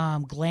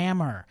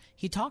glamour.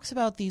 He talks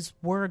about these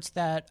words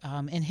that,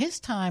 in his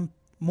time,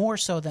 more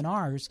so than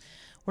ours,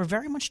 were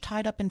very much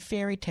tied up in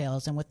fairy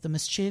tales and with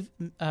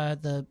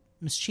the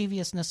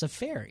mischievousness of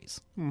fairies.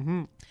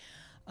 Mm-hmm.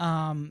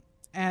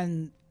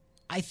 And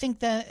I think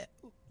that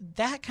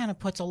kind of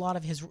puts a lot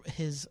of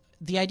his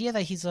the idea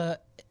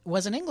that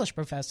was an English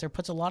professor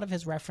puts a lot of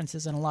his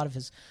references and a lot of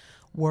his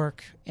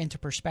work into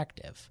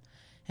perspective.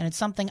 And it's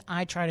something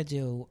I try to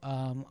do.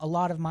 A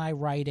lot of my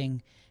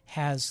writing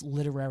has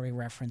literary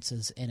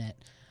references in it.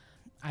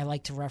 I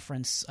like to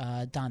reference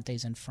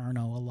Dante's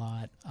Inferno a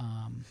lot.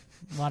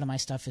 A lot of my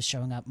stuff is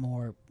showing up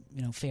more,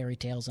 fairy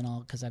tales and all,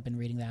 because I've been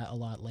reading that a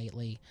lot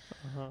lately.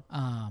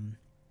 Uh-huh.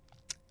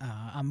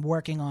 I'm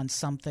working on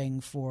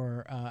something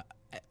for...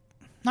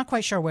 not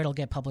quite sure where it'll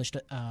get published,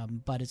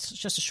 but it's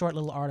just a short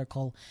little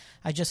article.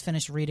 I just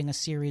finished reading a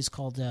series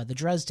called The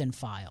Dresden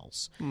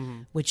Files,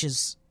 which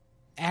is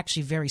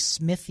actually very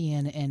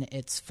Smithian in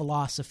its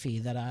philosophy,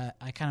 that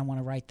I kind of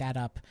want to write that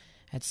up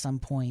at some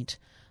point,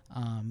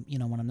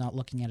 when I'm not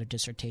looking at a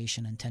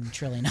dissertation and 10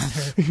 trillion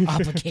other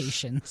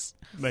obligations.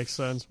 Makes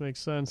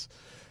sense.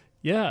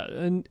 Yeah,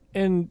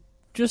 and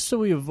just so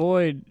we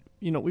avoid,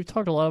 we've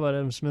talked a lot about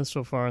Adam Smith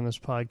so far in this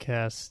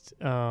podcast,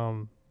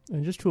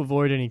 and just to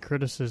avoid any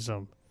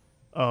criticism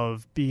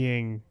of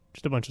being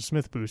just a bunch of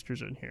Smith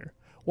boosters in here,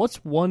 what's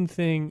one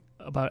thing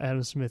about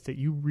Adam Smith that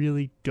you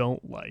really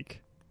don't like?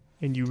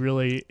 And you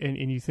really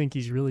and you think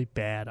he's really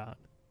bad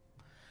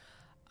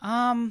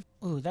on?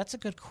 That's a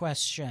good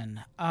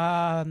question.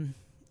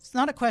 It's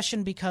not a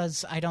question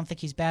because I don't think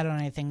he's bad on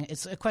anything.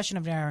 It's a question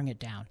of narrowing it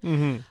down.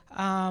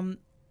 Mm-hmm.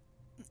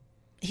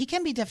 He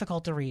can be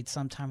difficult to read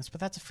sometimes,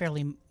 but that's a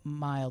fairly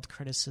mild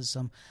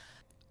criticism.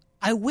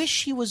 I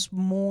wish he was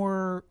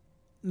more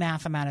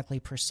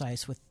mathematically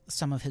precise with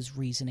some of his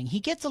reasoning.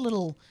 He gets a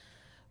little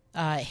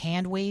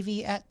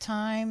hand-wavy at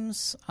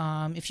times.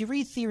 If you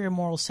read Theory of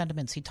Moral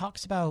Sentiments, he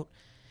talks about,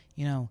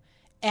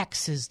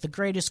 X is the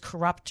greatest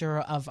corrupter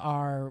of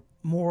our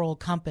moral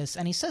compass,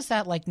 and he says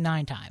that like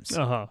 9 times.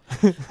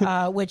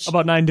 Which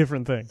about 9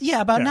 different things. Yeah,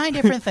 about 9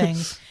 different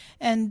things.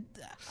 And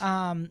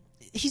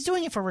he's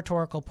doing it for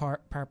rhetorical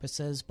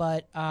purposes,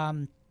 but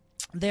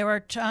there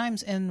are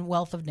times in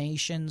Wealth of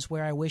Nations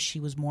where I wish he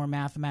was more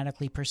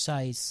mathematically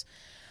precise.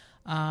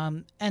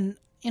 And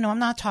I'm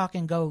not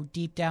talking go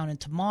deep down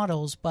into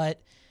models,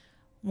 but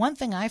one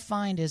thing I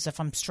find is if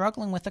I'm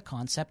struggling with a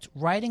concept,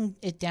 writing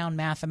it down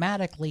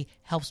mathematically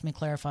helps me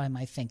clarify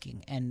my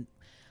thinking. And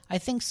I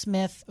think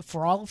Smith,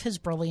 for all of his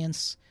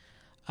brilliance,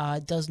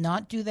 does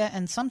not do that.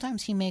 And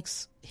sometimes he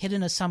makes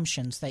hidden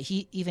assumptions that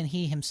even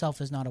he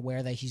himself is not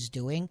aware that he's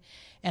doing.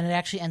 And it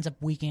actually ends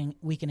up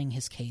weakening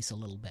his case a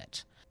little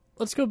bit.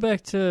 Let's go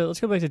back to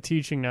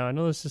teaching now. I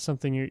know this is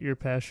something you're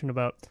passionate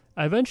about.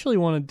 I eventually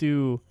want to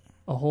do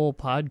a whole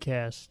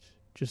podcast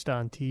just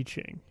on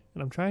teaching,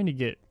 and I'm trying to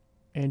get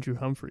Andrew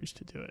Humphreys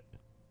to do it.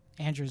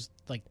 Andrew's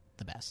like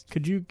the best.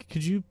 Could you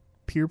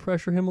peer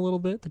pressure him a little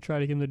bit to try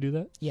to get him to do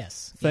that?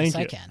 Yes. Thank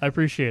you. I can. I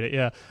appreciate it.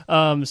 Yeah.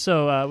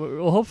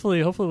 So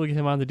hopefully we'll get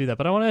him on to do that.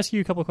 But I want to ask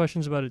you a couple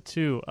questions about it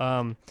too.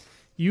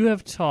 You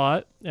have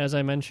taught, as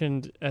I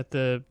mentioned at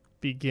the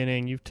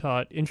beginning, you've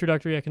taught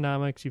introductory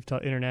economics, you've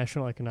taught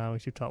international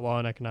economics, you've taught law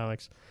and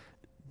economics.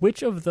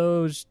 Which of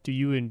those do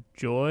you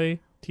enjoy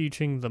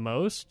teaching the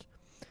most?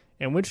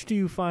 And which do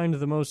you find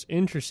the most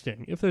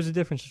interesting, if there's a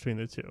difference between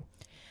the two?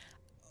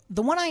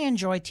 The one I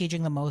enjoy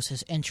teaching the most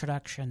is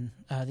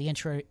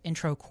the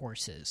intro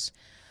courses.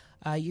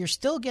 You're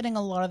still getting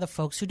a lot of the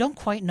folks who don't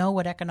quite know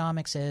what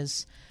economics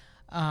is.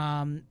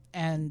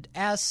 And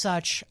as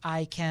such,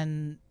 I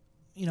can,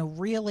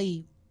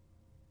 really,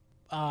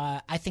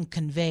 I think,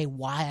 convey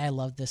why I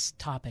love this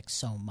topic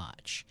so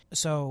much.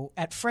 So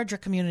at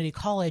Frederick Community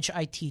College,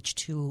 I teach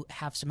 2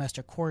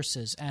 half-semester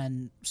courses.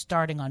 And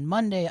starting on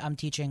Monday, I'm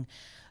teaching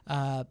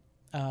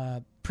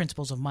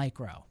Principles of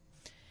Micro.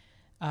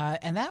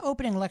 And that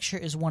opening lecture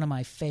is one of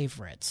my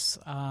favorites.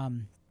 I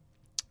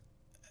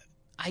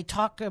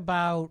talk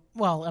about,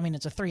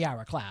 it's a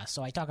 3-hour class,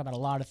 so I talk about a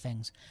lot of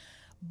things.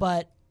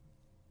 But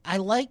I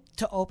like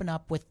to open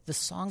up with the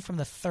song from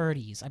the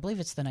 30s, I believe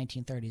it's the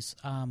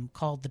 1930s,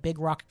 called The Big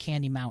Rock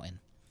Candy Mountain,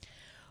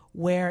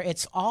 where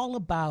it's all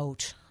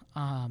about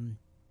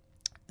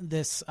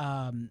this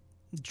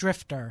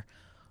drifter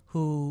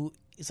who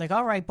is like,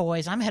 all right,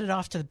 boys, I'm headed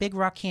off to the Big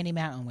Rock Candy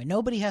Mountain where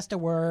nobody has to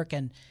work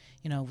and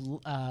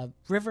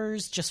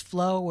rivers just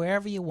flow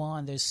wherever you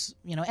want. There's,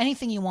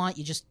 anything you want,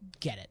 you just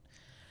get it.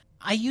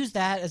 I use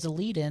that as a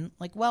lead-in.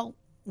 Like, well,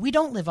 we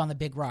don't live on the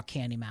Big Rock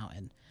Candy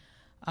Mountain.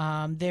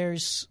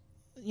 There's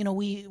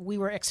we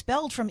were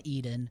expelled from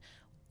Eden.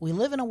 We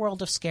live in a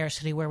world of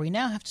scarcity where we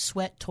now have to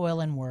sweat, toil,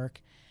 and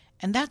work.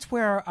 And that's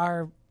where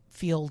our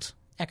field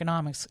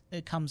economics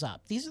comes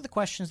up. These are the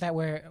questions that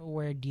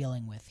we're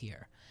dealing with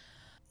here.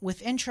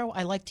 With intro,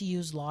 I like to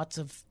use lots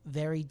of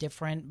very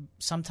different,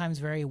 sometimes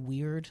very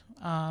weird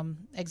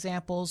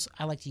examples.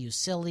 I like to use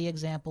silly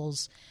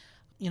examples.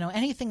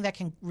 Anything that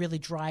can really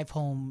drive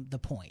home the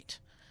point.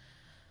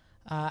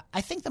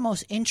 I think the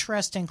most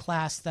interesting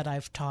class that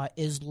I've taught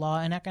is law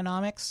and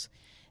economics.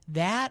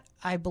 That,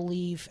 I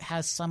believe,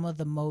 has some of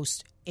the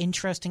most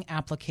interesting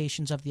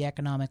applications of the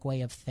economic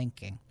way of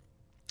thinking.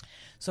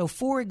 So,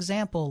 for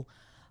example,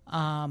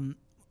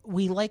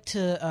 we like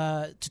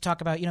to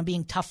talk about,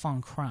 being tough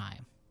on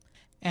crime.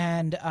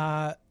 And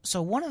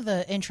so one of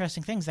the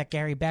interesting things that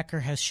Gary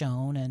Becker has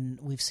shown, and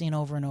we've seen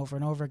over and over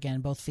and over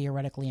again, both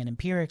theoretically and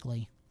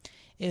empirically,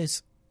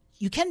 is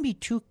you can be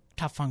too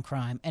tough on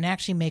crime and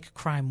actually make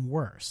crime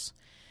worse.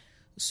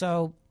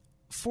 So,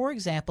 for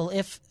example,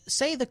 if,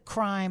 say, the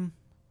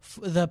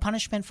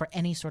punishment for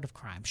any sort of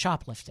crime,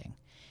 shoplifting,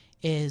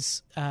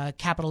 is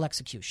capital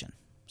execution,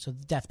 so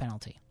the death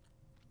penalty.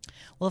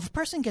 Well, if a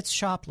person gets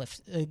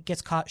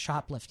caught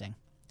shoplifting,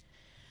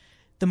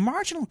 the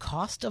marginal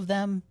cost of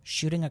them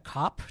shooting a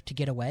cop to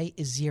get away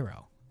is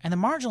zero. And the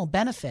marginal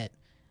benefit,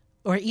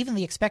 or even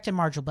the expected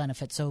marginal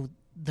benefit, so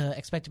the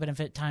expected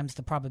benefit times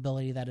the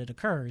probability that it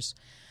occurs,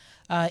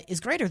 is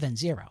greater than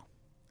zero.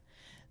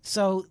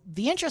 So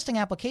the interesting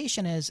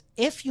application is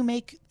if you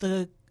make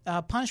the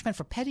punishment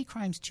for petty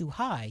crimes too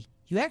high,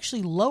 you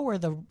actually lower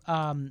the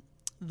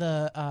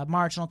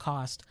marginal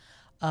cost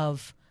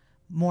of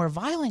more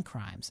violent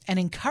crimes and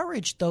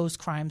encourage those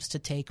crimes to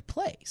take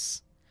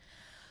place.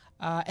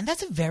 And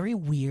that's a very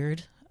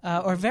weird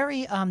or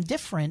very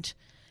different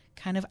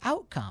kind of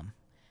outcome.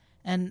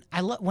 And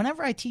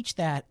whenever I teach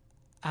that,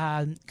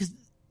 because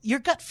your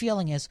gut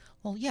feeling is,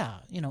 well, yeah,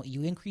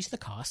 you increase the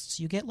costs,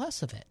 you get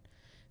less of it.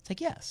 It's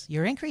like, yes,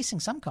 you're increasing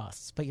some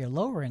costs, but you're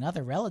lowering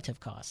other relative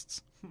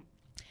costs.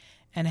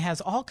 And it has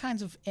all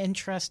kinds of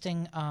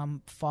interesting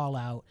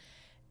fallout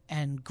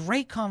and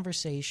great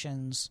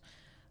conversations.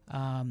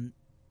 And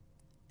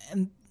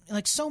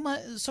like so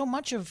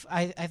much of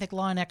I think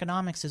law and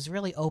economics is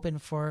really open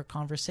for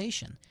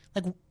conversation.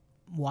 Like,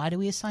 why do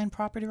we assign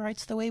property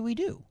rights the way we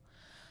do?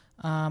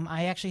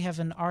 I actually have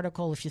an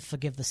article, if you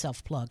forgive the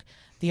self-plug.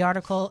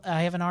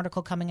 I have an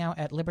article coming out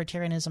at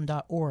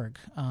libertarianism.org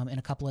in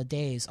a couple of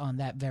days on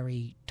that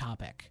very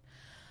topic.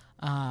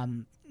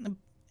 And,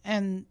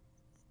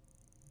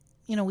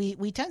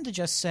 we tend to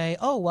just say,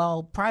 oh,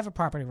 well, private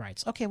property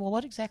rights. Okay, well,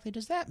 what exactly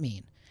does that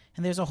mean?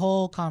 And there's a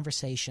whole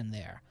conversation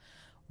there.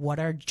 What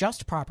are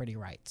just property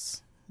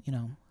rights?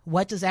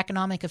 What does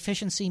economic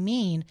efficiency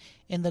mean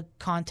in the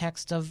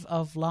context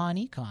of law and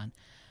econ?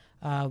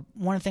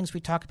 One of the things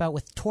we talk about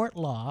with tort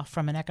law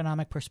from an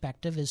economic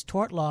perspective is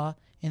tort law,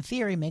 in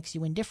theory, makes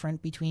you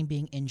indifferent between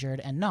being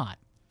injured and not.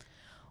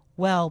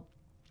 Well,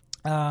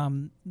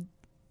 Dom,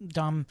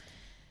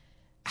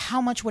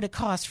 how much would it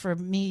cost for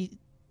me?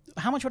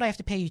 How much would I have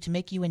to pay you to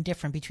make you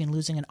indifferent between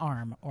losing an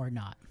arm or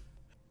not?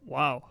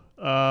 Wow.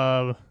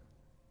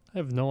 I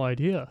have no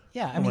idea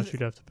how much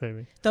you'd have to pay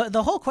me.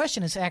 The whole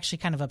question is actually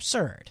kind of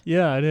absurd.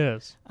 Yeah, it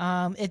is.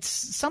 It's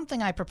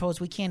something I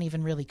propose we can't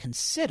even really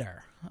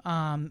consider,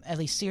 at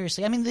least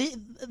seriously. I mean,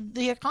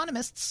 the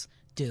economists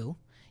do.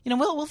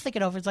 We'll think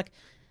it over. It's like,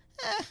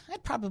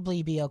 I'd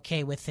probably be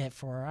okay with it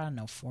for, I don't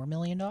know, $4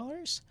 million.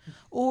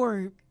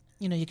 Or,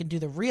 you can do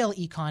the real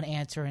econ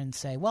answer and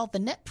say, well,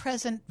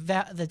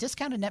 the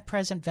discounted net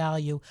present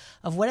value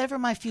of whatever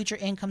my future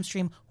income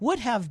stream would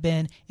have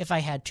been if I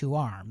had two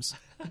arms.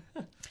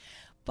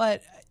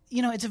 But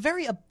it's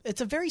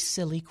a very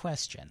silly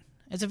question.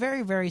 It's a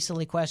very, very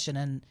silly question,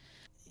 and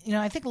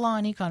I think law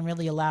and econ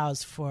really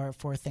allows for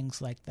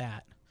things like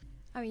that.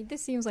 I mean,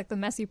 this seems like the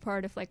messy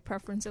part of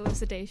preference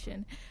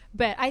elucidation,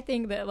 but I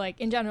think that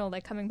in general,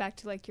 coming back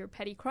to your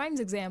petty crimes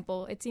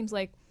example, it seems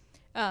like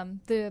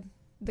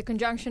the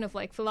conjunction of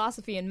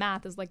philosophy and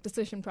math is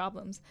decision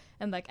problems,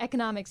 and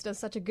economics does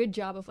such a good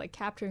job of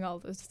capturing all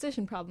of those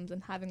decision problems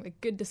and having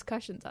good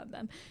discussions on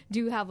them. Do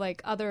you have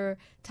other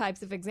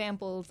types of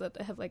examples that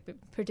have been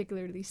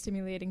particularly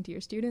stimulating to your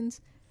students?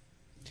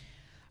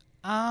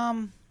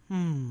 Trying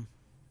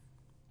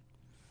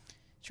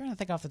to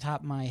think off the top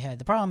of my head.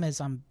 The problem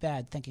is I'm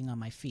bad thinking on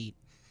my feet.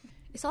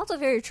 It's also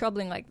very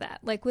troubling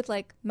that. With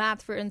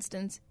math, for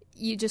instance,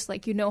 you just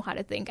how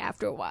to think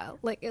after a while,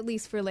 at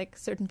least for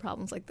certain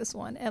problems like this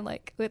one. And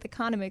with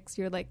economics,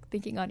 you're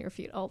thinking on your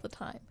feet all the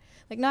time,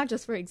 not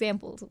just for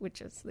examples,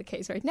 which is the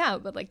case right now,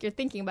 but you're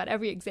thinking about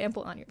every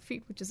example on your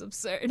feet, which is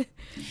absurd.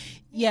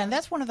 Yeah, and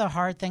that's one of the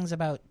hard things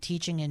about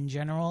teaching in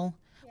general.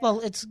 Yeah.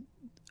 Well, it's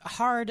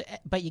hard,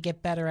 but you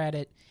get better at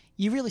it.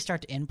 You really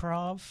start to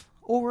improv,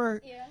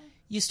 or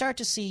you start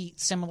to see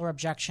similar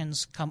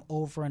objections come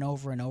over and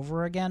over and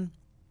over again.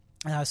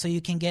 So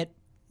you can get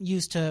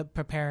used to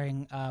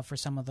preparing for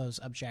some of those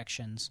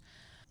objections.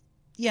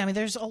 Yeah, I mean,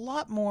 there's a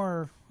lot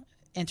more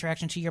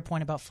interaction to your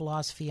point about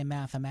philosophy and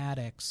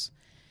mathematics.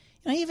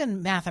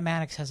 even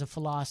mathematics has a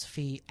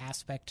philosophy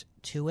aspect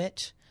to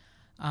it.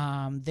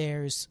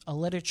 There's a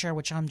literature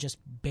which I'm just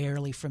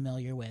barely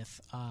familiar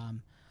with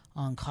on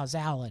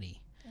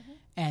causality. Mm-hmm.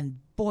 And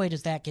boy,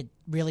 does that get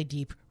really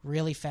deep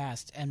really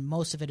fast, and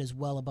most of it is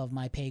well above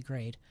my pay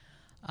grade.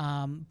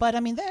 But, I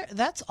mean,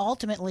 that's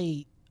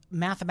ultimately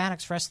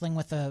mathematics wrestling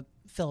with a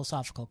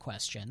philosophical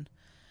question.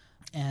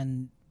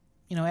 And,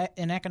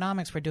 in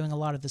economics, we're doing a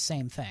lot of the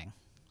same thing.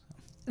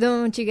 The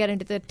moment you get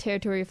into the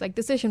territory of,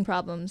 decision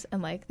problems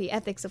and, the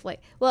ethics of,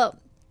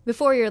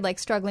 before you're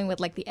struggling with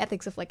the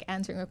ethics of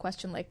answering a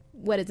question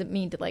what does it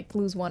mean to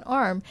lose one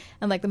arm,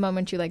 and the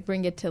moment you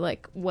bring it to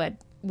what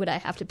would I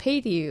have to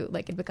pay to you,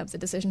 it becomes a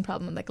decision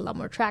problem and a lot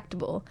more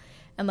tractable.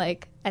 And I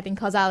think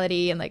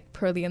causality and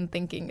Peirlian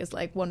thinking is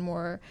one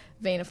more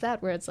vein of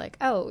that, where it's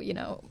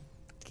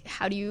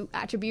how do you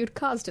attribute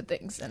cause to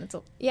things? And it's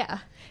a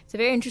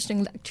very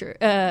interesting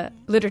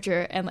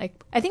literature, and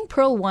I think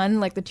Peirl won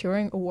the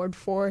Turing Award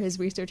for his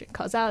research in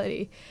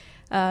causality.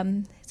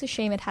 It's a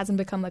shame it hasn't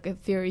become a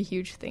very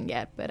huge thing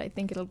yet, but I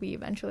think it'll be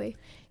eventually.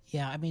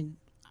 Yeah, I mean,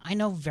 I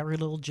know very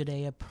little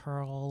Judea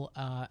Pearl.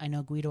 I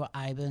know Guido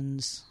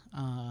Ibens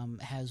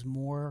has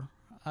more,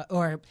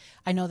 or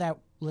I know that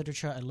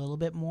literature a little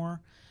bit more.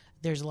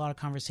 There's a lot of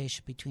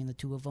conversation between the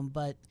two of them,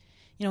 but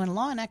in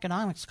law and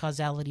economics,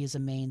 causality is a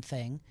main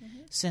thing,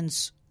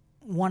 since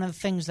one of the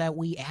things that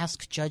we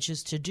ask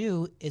judges to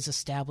do is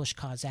establish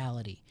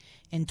causality.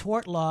 In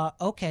tort law,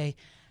 okay,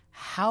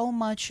 how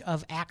much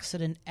of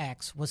accident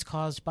X was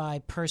caused by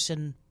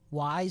person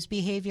Y's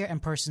behavior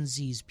and person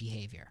Z's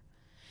behavior?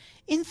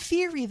 In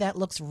theory, that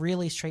looks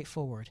really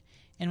straightforward.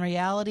 In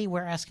reality,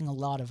 we're asking a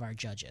lot of our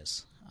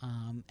judges,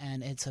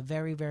 and it's a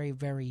very, very,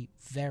 very,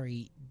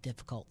 very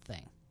difficult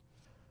thing.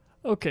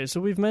 Okay, so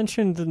we've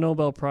mentioned the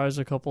Nobel Prize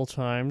a couple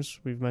times.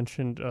 We've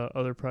mentioned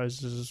other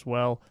prizes as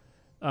well.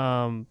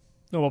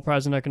 Nobel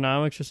Prize in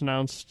Economics just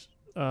announced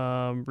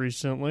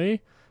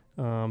recently.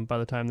 By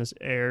the time this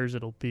airs,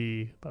 it'll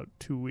be about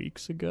 2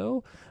 weeks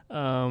ago.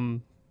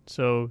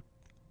 So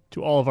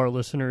to all of our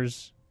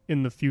listeners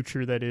in the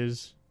future, that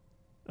is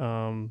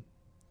when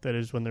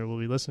they will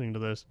be listening to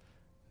this,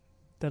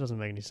 that doesn't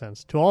make any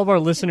sense. To all of our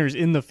listeners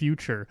in the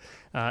future,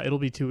 it'll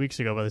be 2 weeks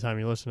ago by the time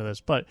you listen to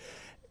this. But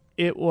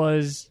it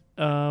was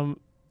an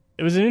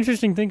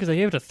interesting thing because they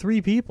gave it to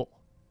 3 people,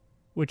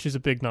 which is a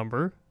big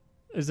number.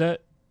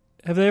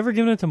 Have they ever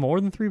given it to more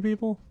than 3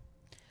 people?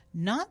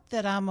 Not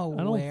that I'm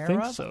aware of. I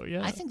don't think so,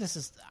 yeah. I think this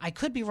is, I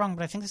could be wrong,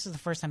 but I think this is the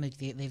first time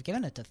they've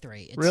given it to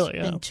 3. It's really,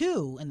 been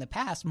 2 in the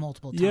past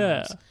multiple times.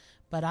 Yeah.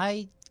 But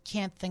I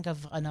can't think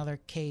of another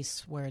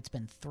case where it's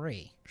been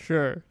 3.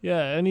 Sure.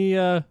 Yeah.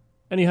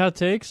 Any hot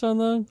takes on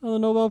the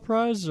Nobel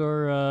Prize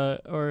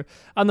or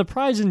on the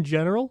prize in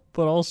general,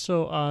 but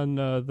also on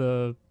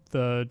the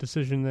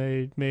decision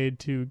they made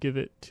to give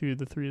it to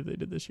the 3 that they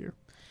did this year?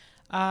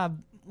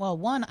 Well,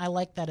 one, I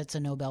like that it's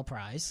a Nobel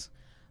Prize.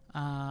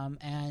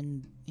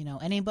 And,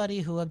 anybody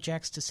who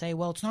objects to say,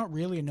 well, it's not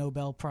really a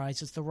Nobel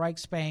Prize, it's the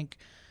Reichsbank,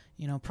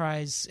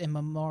 prize in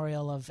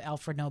memorial of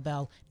Alfred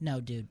Nobel.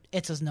 No, dude,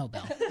 it's a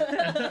Nobel.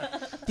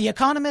 The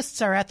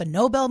economists are at the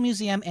Nobel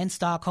Museum in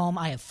Stockholm.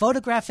 I have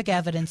photographic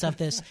evidence of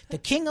this. The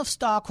King of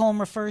Stockholm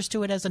refers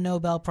to it as a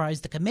Nobel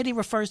Prize. The committee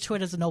refers to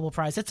it as a Nobel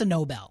Prize. It's a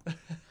Nobel.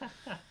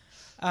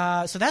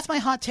 So that's my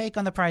hot take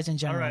on the prize in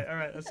general. All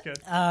right, that's good.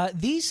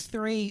 These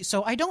 3,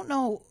 so I don't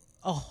know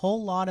a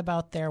whole lot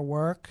about their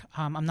work.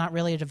 I'm not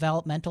really a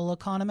developmental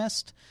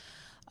economist.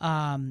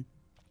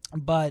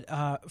 But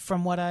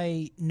from what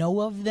I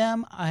know of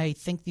them, I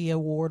think the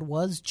award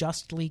was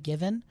justly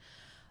given.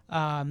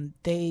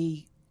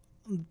 They,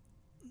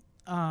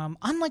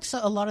 unlike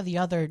a lot of the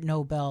other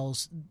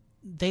Nobels,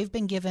 they've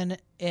been given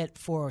it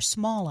for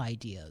small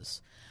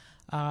ideas.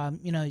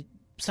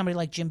 Somebody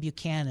like Jim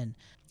Buchanan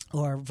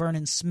or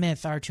Vernon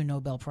Smith, our 2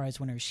 Nobel Prize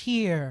winners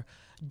here,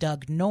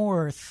 Doug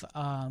North,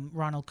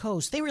 Ronald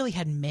Coase, they really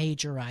had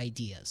major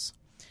ideas.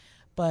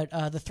 But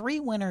the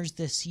 3 winners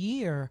this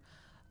year,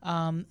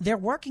 they're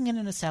working in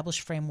an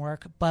established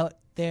framework, but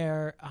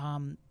they're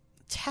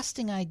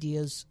testing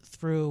ideas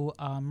through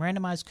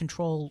randomized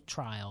control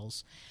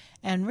trials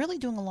and really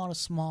doing a lot of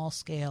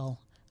small-scale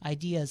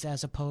ideas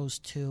as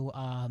opposed to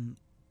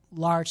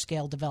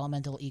large-scale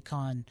developmental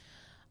econ.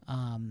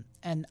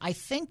 And I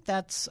think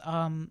that's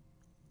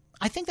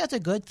a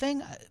good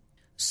thing.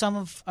 Some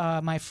of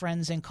my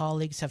friends and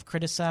colleagues have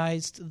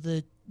criticized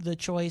the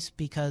choice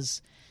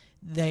because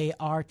they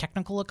are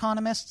technical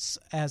economists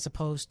as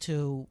opposed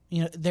to,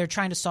 they're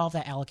trying to solve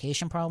that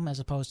allocation problem as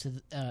opposed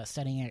to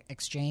studying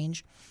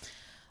exchange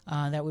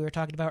that we were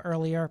talking about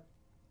earlier.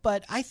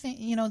 But I think,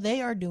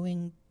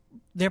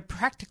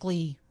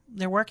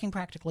 they're working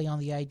practically on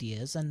the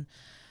ideas, and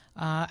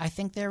I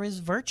think there is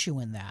virtue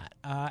in that.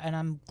 And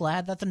I'm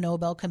glad that the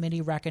Nobel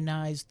Committee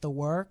recognized the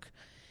work.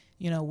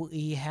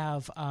 We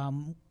have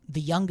the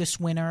youngest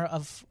winner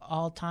of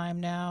all time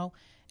now,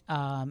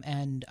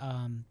 and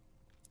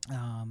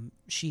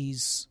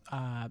she's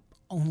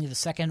only the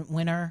second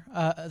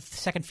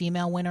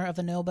female winner of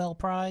the Nobel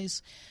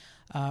Prize.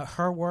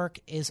 Her work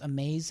is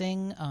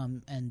amazing,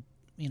 and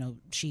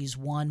she's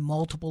won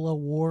multiple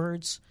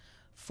awards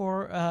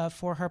for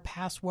her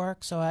past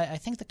work. So I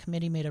think the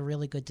committee made a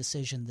really good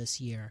decision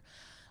this year.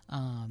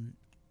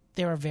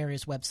 There are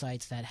various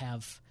websites that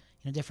have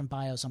different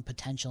bios on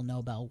potential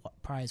Nobel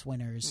Prize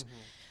winners,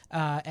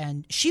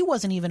 and she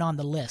wasn't even on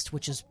the list,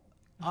 which is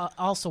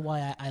also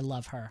why I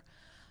love her,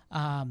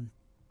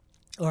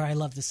 or I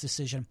love this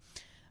decision.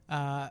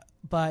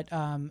 But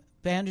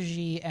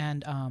Banerjee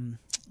and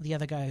the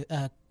other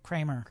guy,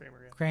 Kramer,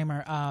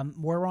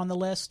 were on the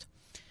list.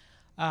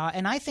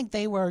 And I think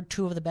they were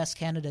two of the best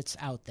candidates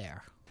out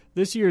there.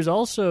 This year is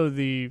also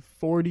the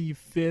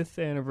 45th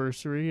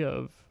anniversary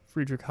of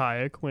Friedrich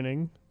Hayek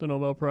winning the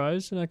Nobel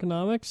Prize in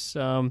economics.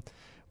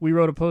 We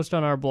wrote a post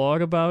on our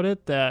blog about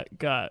it that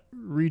got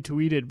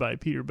retweeted by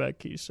Peter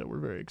Bettke, so we're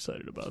very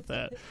excited about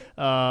that.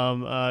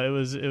 It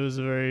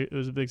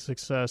was a big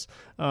success.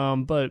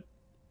 But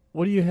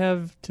what do you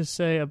have to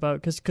say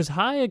about, because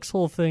Hayek's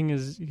whole thing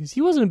is he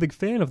wasn't a big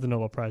fan of the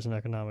Nobel Prize in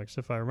economics,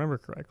 if I remember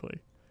correctly.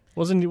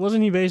 Wasn't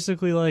he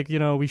basically like,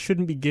 we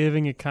shouldn't be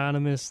giving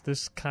economists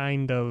this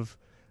kind of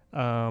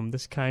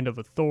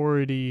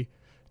authority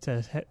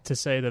to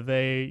say that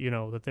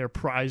that they're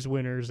prize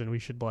winners, and we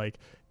should like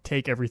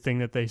take everything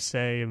that they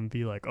say and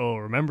be like, oh,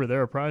 remember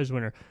they're a prize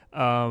winner.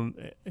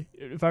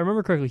 If I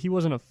remember correctly, he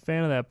wasn't a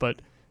fan of that.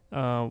 But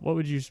what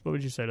would you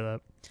say to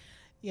that?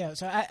 Yeah,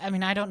 so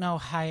I don't know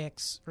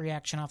Hayek's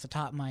reaction off the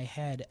top of my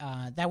head.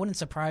 That wouldn't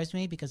surprise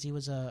me because he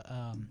was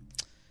a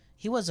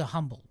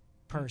humble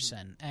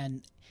person,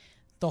 and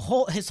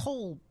his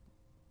whole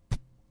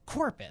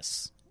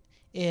corpus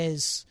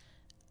is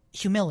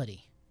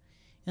humility.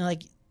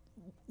 Like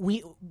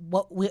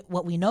what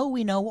we know,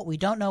 we know. What we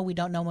don't know, we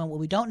don't know. And what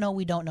we don't know,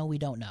 we don't know. We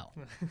don't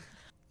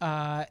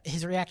know.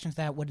 His reaction to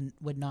that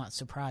would not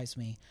surprise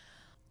me.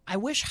 I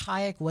wish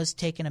Hayek was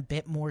taken a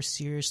bit more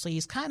seriously.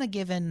 He's kind of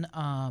given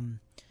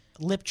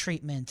lip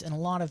treatment in a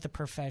lot of the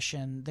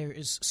profession. There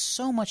is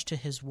so much to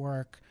his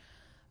work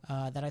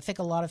that I think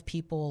a lot of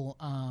people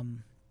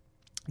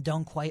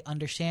don't quite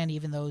understand,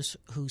 even those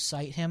who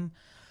cite him.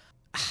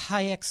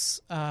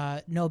 Hayek's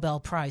Nobel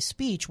Prize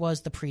speech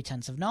was The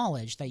Pretense of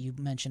Knowledge that you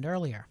mentioned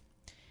earlier.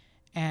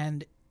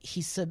 And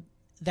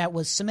that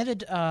was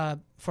submitted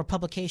for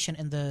publication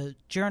in the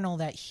journal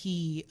that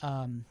he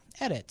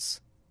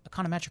edits,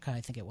 Econometrica,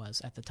 I think it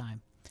was at the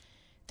time.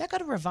 That got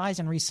to revise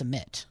and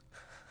resubmit.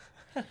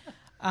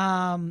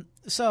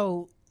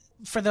 So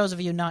for those of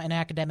you not in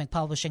academic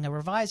publishing, a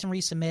revise and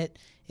resubmit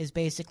is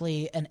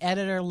basically an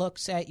editor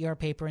looks at your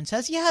paper and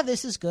says, yeah,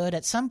 this is good.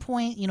 At some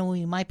point,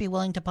 we might be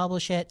willing to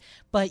publish it,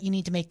 but you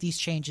need to make these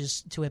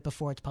changes to it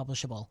before it's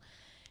publishable.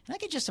 And I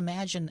could just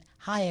imagine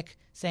Hayek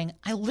saying,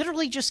 I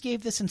literally just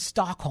gave this in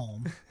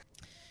Stockholm.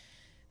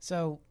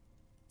 So,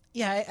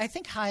 yeah, I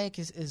think Hayek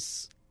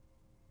is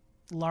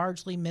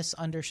largely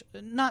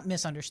not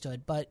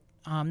misunderstood, but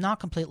not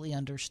completely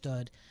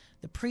understood.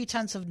 The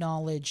pretense of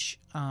knowledge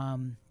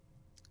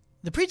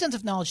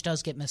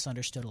does get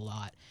misunderstood a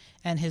lot,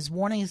 and his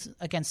warnings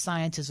against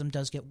scientism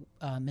does get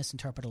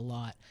misinterpreted a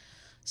lot.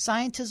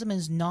 Scientism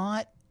is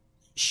not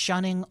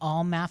shunning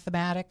all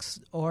mathematics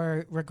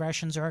or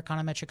regressions or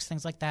econometrics,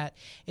 things like that.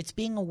 It's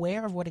being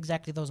aware of what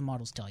exactly those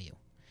models tell you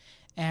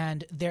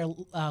and their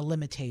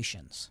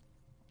limitations.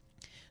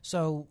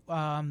 So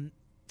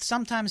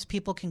sometimes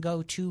people can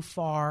go too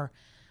far,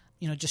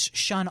 just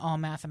shun all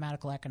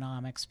mathematical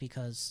economics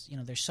because,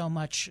 there's so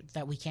much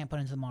that we can't put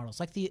into the models,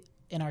 like the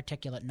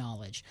inarticulate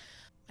knowledge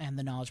and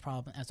the knowledge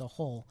problem as a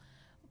whole.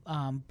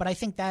 But I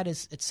think that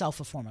is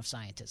itself a form of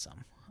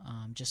scientism,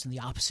 just in the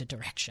opposite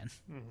direction.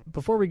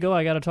 Before we go,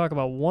 I got to talk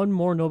about one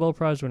more Nobel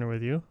Prize winner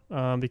with you.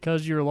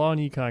 Because you're a law and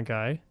econ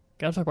guy,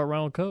 got to talk about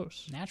Ronald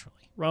Coase. Naturally.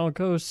 Ronald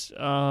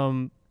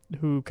Coase,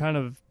 who kind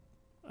of,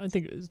 I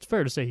think it's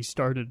fair to say he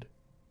started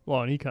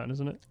law and econ,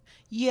 isn't it?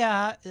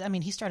 Yeah, I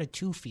mean, he started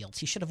two fields.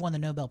 He should have won the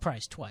Nobel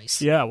Prize twice.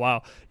 Yeah,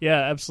 wow. Yeah,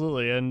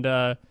 absolutely.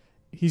 And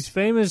he's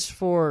famous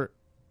for,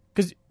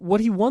 because what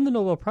he won the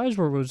Nobel Prize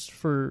for was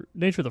for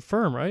Nature of the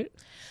Firm, right?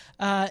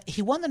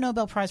 He won the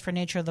Nobel Prize for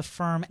Nature of the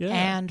Firm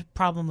and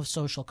Problem of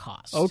Social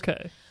Cost.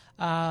 Okay.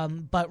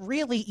 But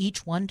really,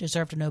 each one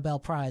deserved a Nobel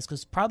Prize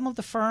because Problem of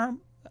the Firm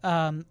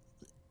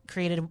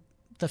created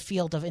the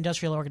field of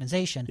industrial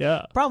organization.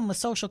 Yeah. Problem with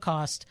Social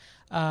Cost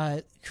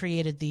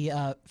created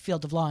the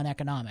field of law and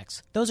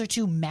economics. Those are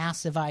two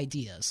massive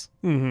ideas.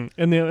 Mm-hmm.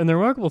 And the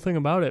remarkable thing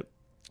about it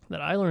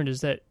that I learned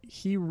is that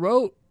he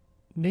wrote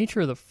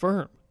Nature of the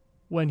Firm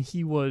when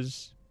he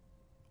was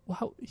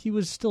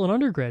still an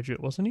undergraduate,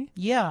 wasn't he?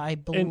 Yeah, I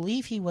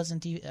believe he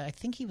wasn't. I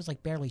think he was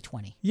like barely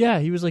 20. Yeah,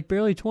 he was like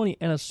barely 20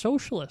 and a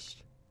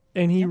socialist.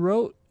 And he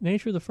wrote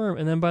Nature of the Firm.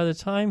 And then by the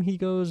time he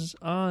goes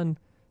on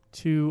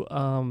to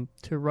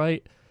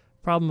write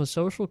Problem of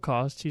Social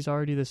Cost, he's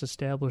already this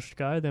established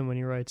guy then when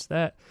he writes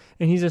that.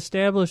 And he's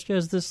established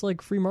as this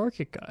like free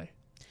market guy.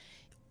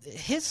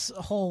 His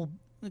whole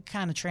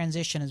kind of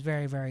transition is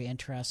very, very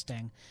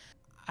interesting.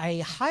 I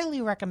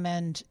highly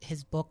recommend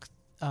his book,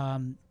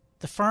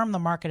 The Firm, the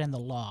Market, and the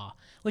Law,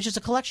 which is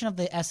a collection of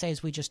the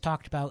essays we just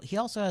talked about. He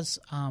also has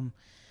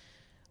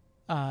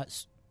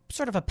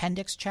sort of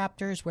appendix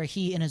chapters where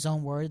he, in his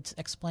own words,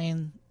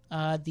 explain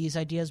these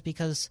ideas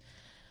because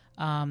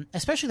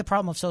especially the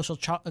problem of social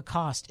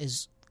cost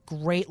is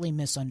greatly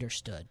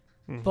misunderstood,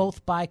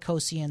 both by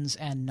Coasians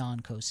and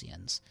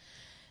non-Coasians.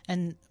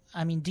 And,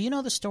 I mean, do you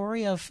know the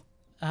story of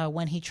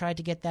when he tried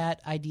to get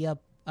that idea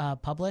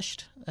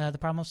published, the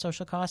problem of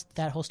social cost,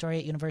 that whole story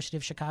at University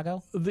of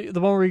Chicago? The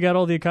one where he got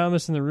all the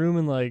economists in the room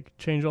and, like,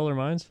 changed all their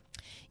minds?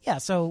 Yeah,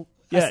 so...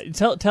 Yeah,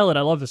 tell it.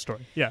 I love this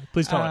story. Yeah,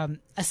 please tell it.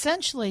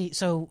 Essentially,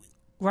 so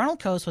Ronald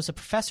Coase was a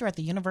professor at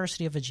the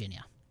University of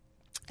Virginia,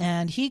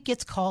 and he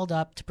gets called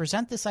up to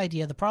present this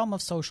idea, the problem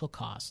of social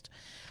cost,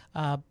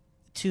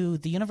 to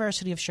the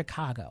University of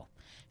Chicago.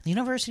 The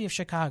University of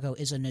Chicago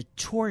is a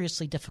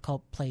notoriously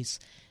difficult place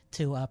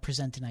to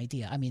present an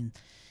idea. I mean,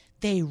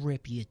 they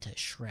rip you to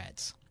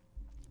shreds.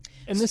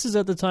 And this is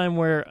at the time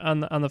where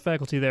on the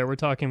faculty there, we've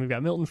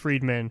got Milton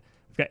Friedman,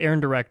 we've got Aaron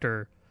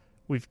Director,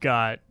 we've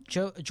got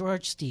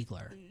George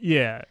Stiegler.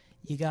 Yeah.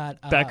 You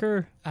got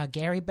Becker?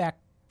 Gary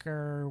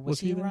Becker.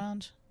 Was he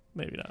around?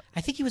 Maybe not.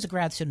 I think he was a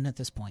grad student at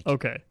this point.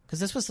 Okay. Because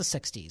this was the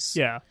 60s.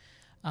 Yeah.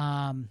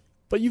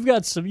 But you've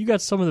got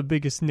some of the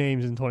biggest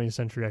names in 20th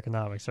century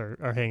economics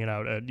are hanging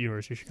out at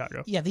University of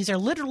Chicago. Yeah, these are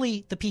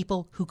literally the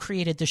people who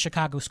created the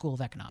Chicago School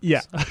of Economics.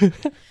 Yeah.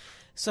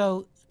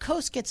 So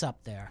Coase gets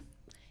up there.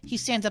 He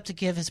stands up to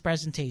give his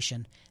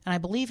presentation, and I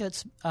believe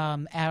it's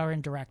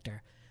Aaron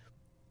Director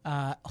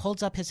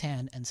holds up his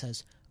hand and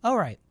says, "All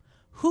right,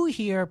 who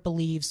here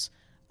believes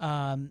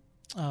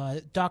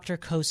Dr.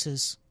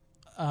 Coase's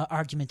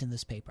argument in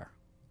this paper?"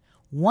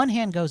 One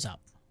hand goes up.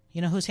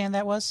 You know whose hand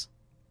that was?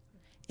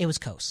 It was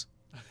Coase.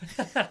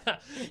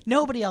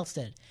 Nobody else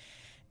did.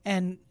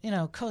 And,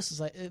 Coase is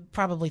like,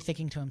 probably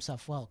thinking to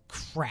himself, well,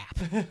 crap.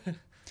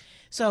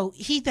 So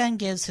he then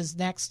gives his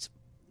next,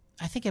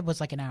 I think it was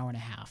like an hour and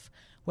a half,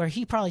 where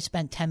he probably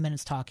spent 10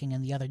 minutes talking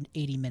and the other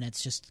 80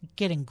 minutes just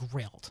getting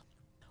grilled.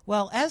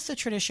 Well, as the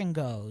tradition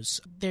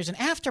goes, there's an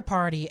after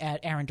party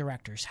at Aaron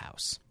Director's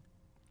house.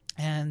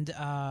 And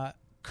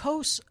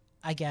Coase,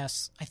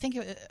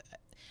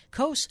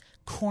 Coase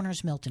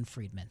corners Milton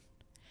Friedman.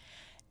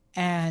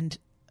 And,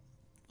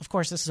 of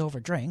course, this is over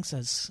drinks,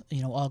 as,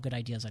 all good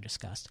ideas I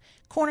discussed.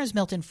 Corners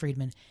Milton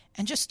Friedman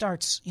and just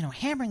starts,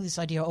 hammering this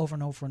idea over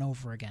and over and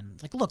over again.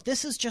 Like, look,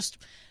 this is just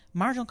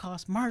marginal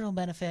cost, marginal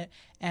benefit,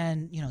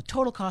 and,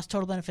 total cost,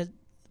 total benefit,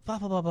 blah,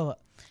 blah, blah, blah, blah.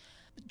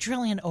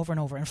 Drilling it over and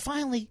over. And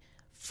finally,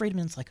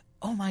 Friedman's like,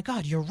 oh, my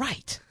God, you're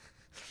right.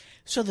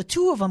 So the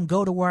two of them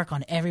go to work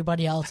on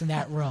everybody else in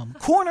that room,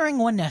 cornering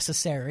when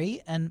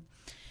necessary. And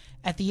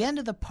at the end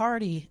of the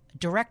party,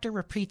 Director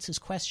repeats his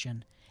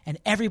question, and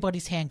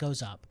everybody's hand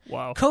goes up.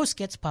 Wow. Coase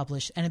gets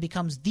published, and it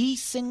becomes the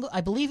single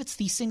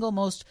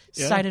most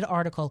cited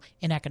article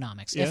in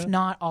economics, if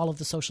not all of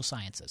the social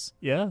sciences.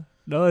 Yeah.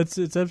 No, it's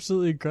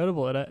absolutely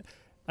incredible. And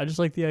I just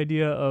like the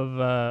idea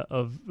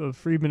of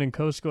Friedman and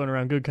Coase going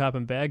around good cop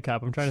and bad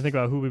cop. I'm trying to think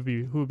about who would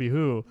be who.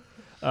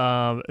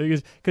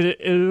 Because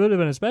it would have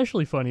been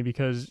especially funny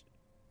because,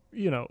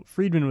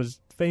 Friedman was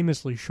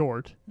famously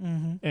short,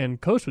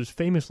 and Coase was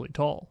famously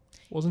tall.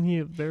 Wasn't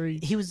he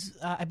He was,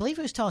 I believe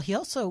he was tall. He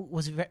also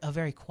was a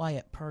very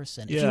quiet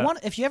person. Yeah.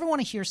 If you ever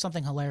want to hear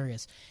something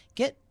hilarious,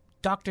 get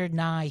Dr.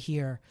 Nye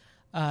here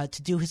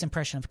to do his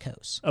impression of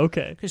Coase.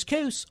 Okay. Because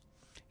Coase,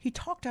 he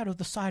talked out of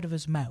the side of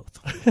his mouth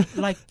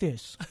like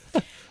this.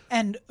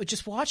 And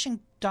just watching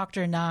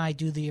Dr. Nye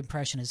do the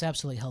impression is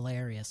absolutely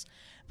hilarious.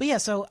 But yeah,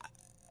 so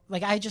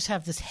I just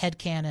have this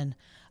headcanon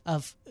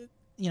of,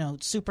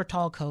 super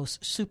tall Coase,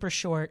 super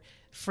short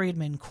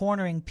Friedman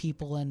cornering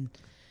people, and,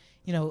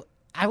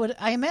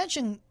 I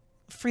imagine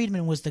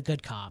Friedman was the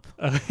good cop.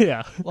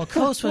 Yeah. Well,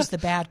 Coase was the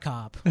bad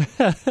cop.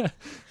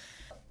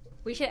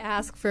 We should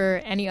ask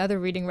for any other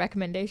reading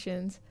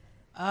recommendations.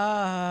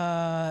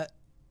 So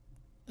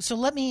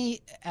let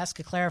me ask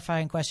a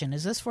clarifying question.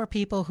 Is this for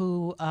people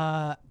who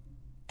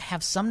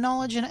have some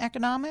knowledge in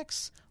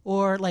economics,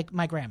 or like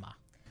my grandma?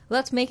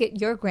 Let's make it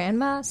your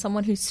grandma,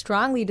 someone who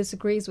strongly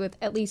disagrees with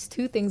at least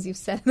two things you've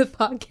said in the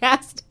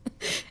podcast,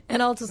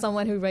 and also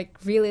someone who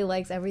really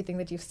likes everything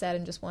that you've said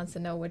and just wants to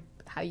know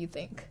how you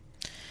think.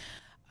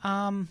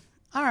 All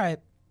right.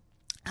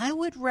 I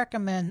would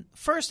recommend,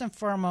 first and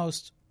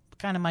foremost,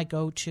 kind of my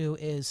go-to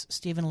is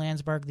Stephen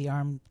Landsberg, The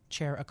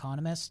Armchair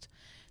Economist.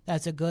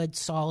 That's a good,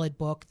 solid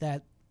book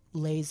that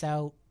lays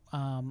out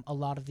a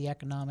lot of the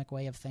economic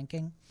way of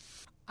thinking.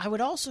 I would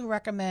also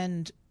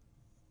recommend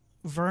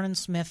Vernon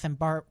Smith and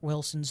Bart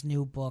Wilson's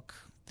new book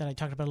that I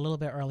talked about a little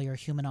bit earlier,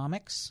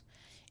 Humanomics.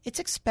 It's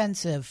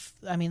expensive.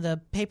 I mean,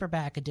 the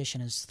paperback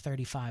edition is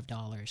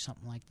 $35,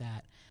 something like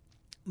that.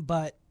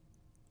 But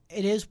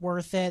it is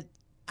worth it.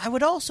 I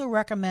would also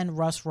recommend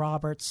Russ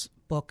Roberts'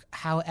 book,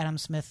 How Adam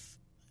Smith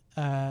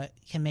Can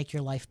Make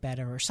Your Life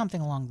Better, or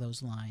something along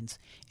those lines.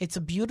 It's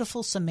a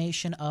beautiful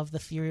summation of the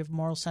theory of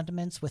moral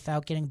sentiments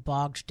without getting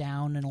bogged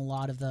down in a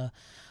lot of the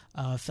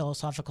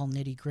philosophical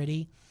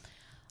nitty-gritty.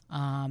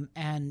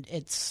 And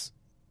it's,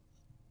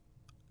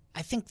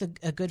 I think,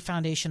 a good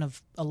foundation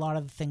of a lot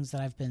of the things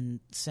that I've been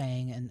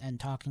saying and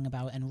talking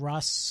about. And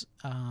Russ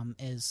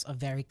is a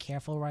very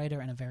careful writer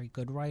and a very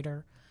good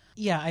writer.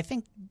 Yeah, I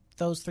think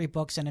those 3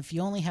 books, and if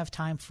you only have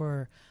time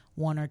for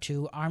one or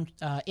two,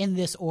 in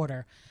this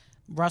order,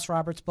 Russ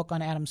Roberts' book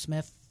on Adam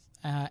Smith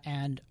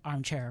and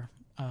Armchair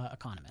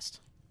Economist.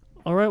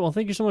 All right. Well,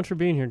 thank you so much for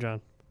being here, John.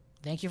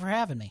 Thank you for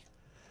having me.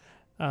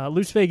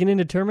 Luce Fagan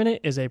Indeterminate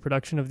is a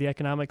production of the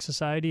Economic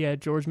Society at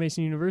George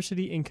Mason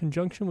University in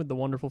conjunction with the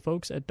wonderful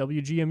folks at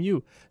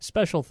WGMU.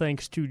 Special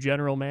thanks to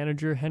General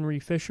Manager Henry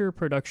Fisher,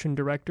 Production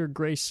Director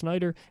Grace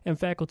Snyder, and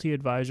Faculty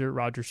Advisor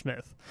Roger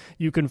Smith.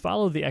 You can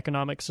follow the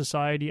Economic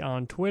Society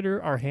on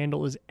Twitter. Our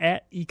handle is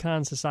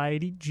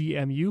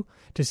 @EconSocietyGMU.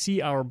 To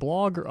see our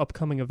blog or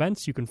upcoming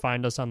events, you can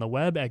find us on the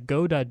web at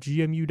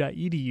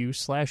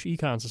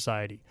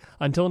go.gmu.edu/econsociety.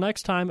 Until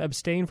next time,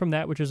 abstain from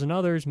that which is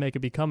another's, make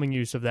a becoming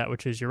use of that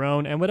which is your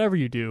own, and whatever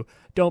you do,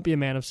 don't be a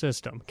man of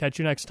system. Catch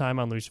you next time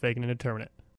on Loose, Fagan, and Determinate.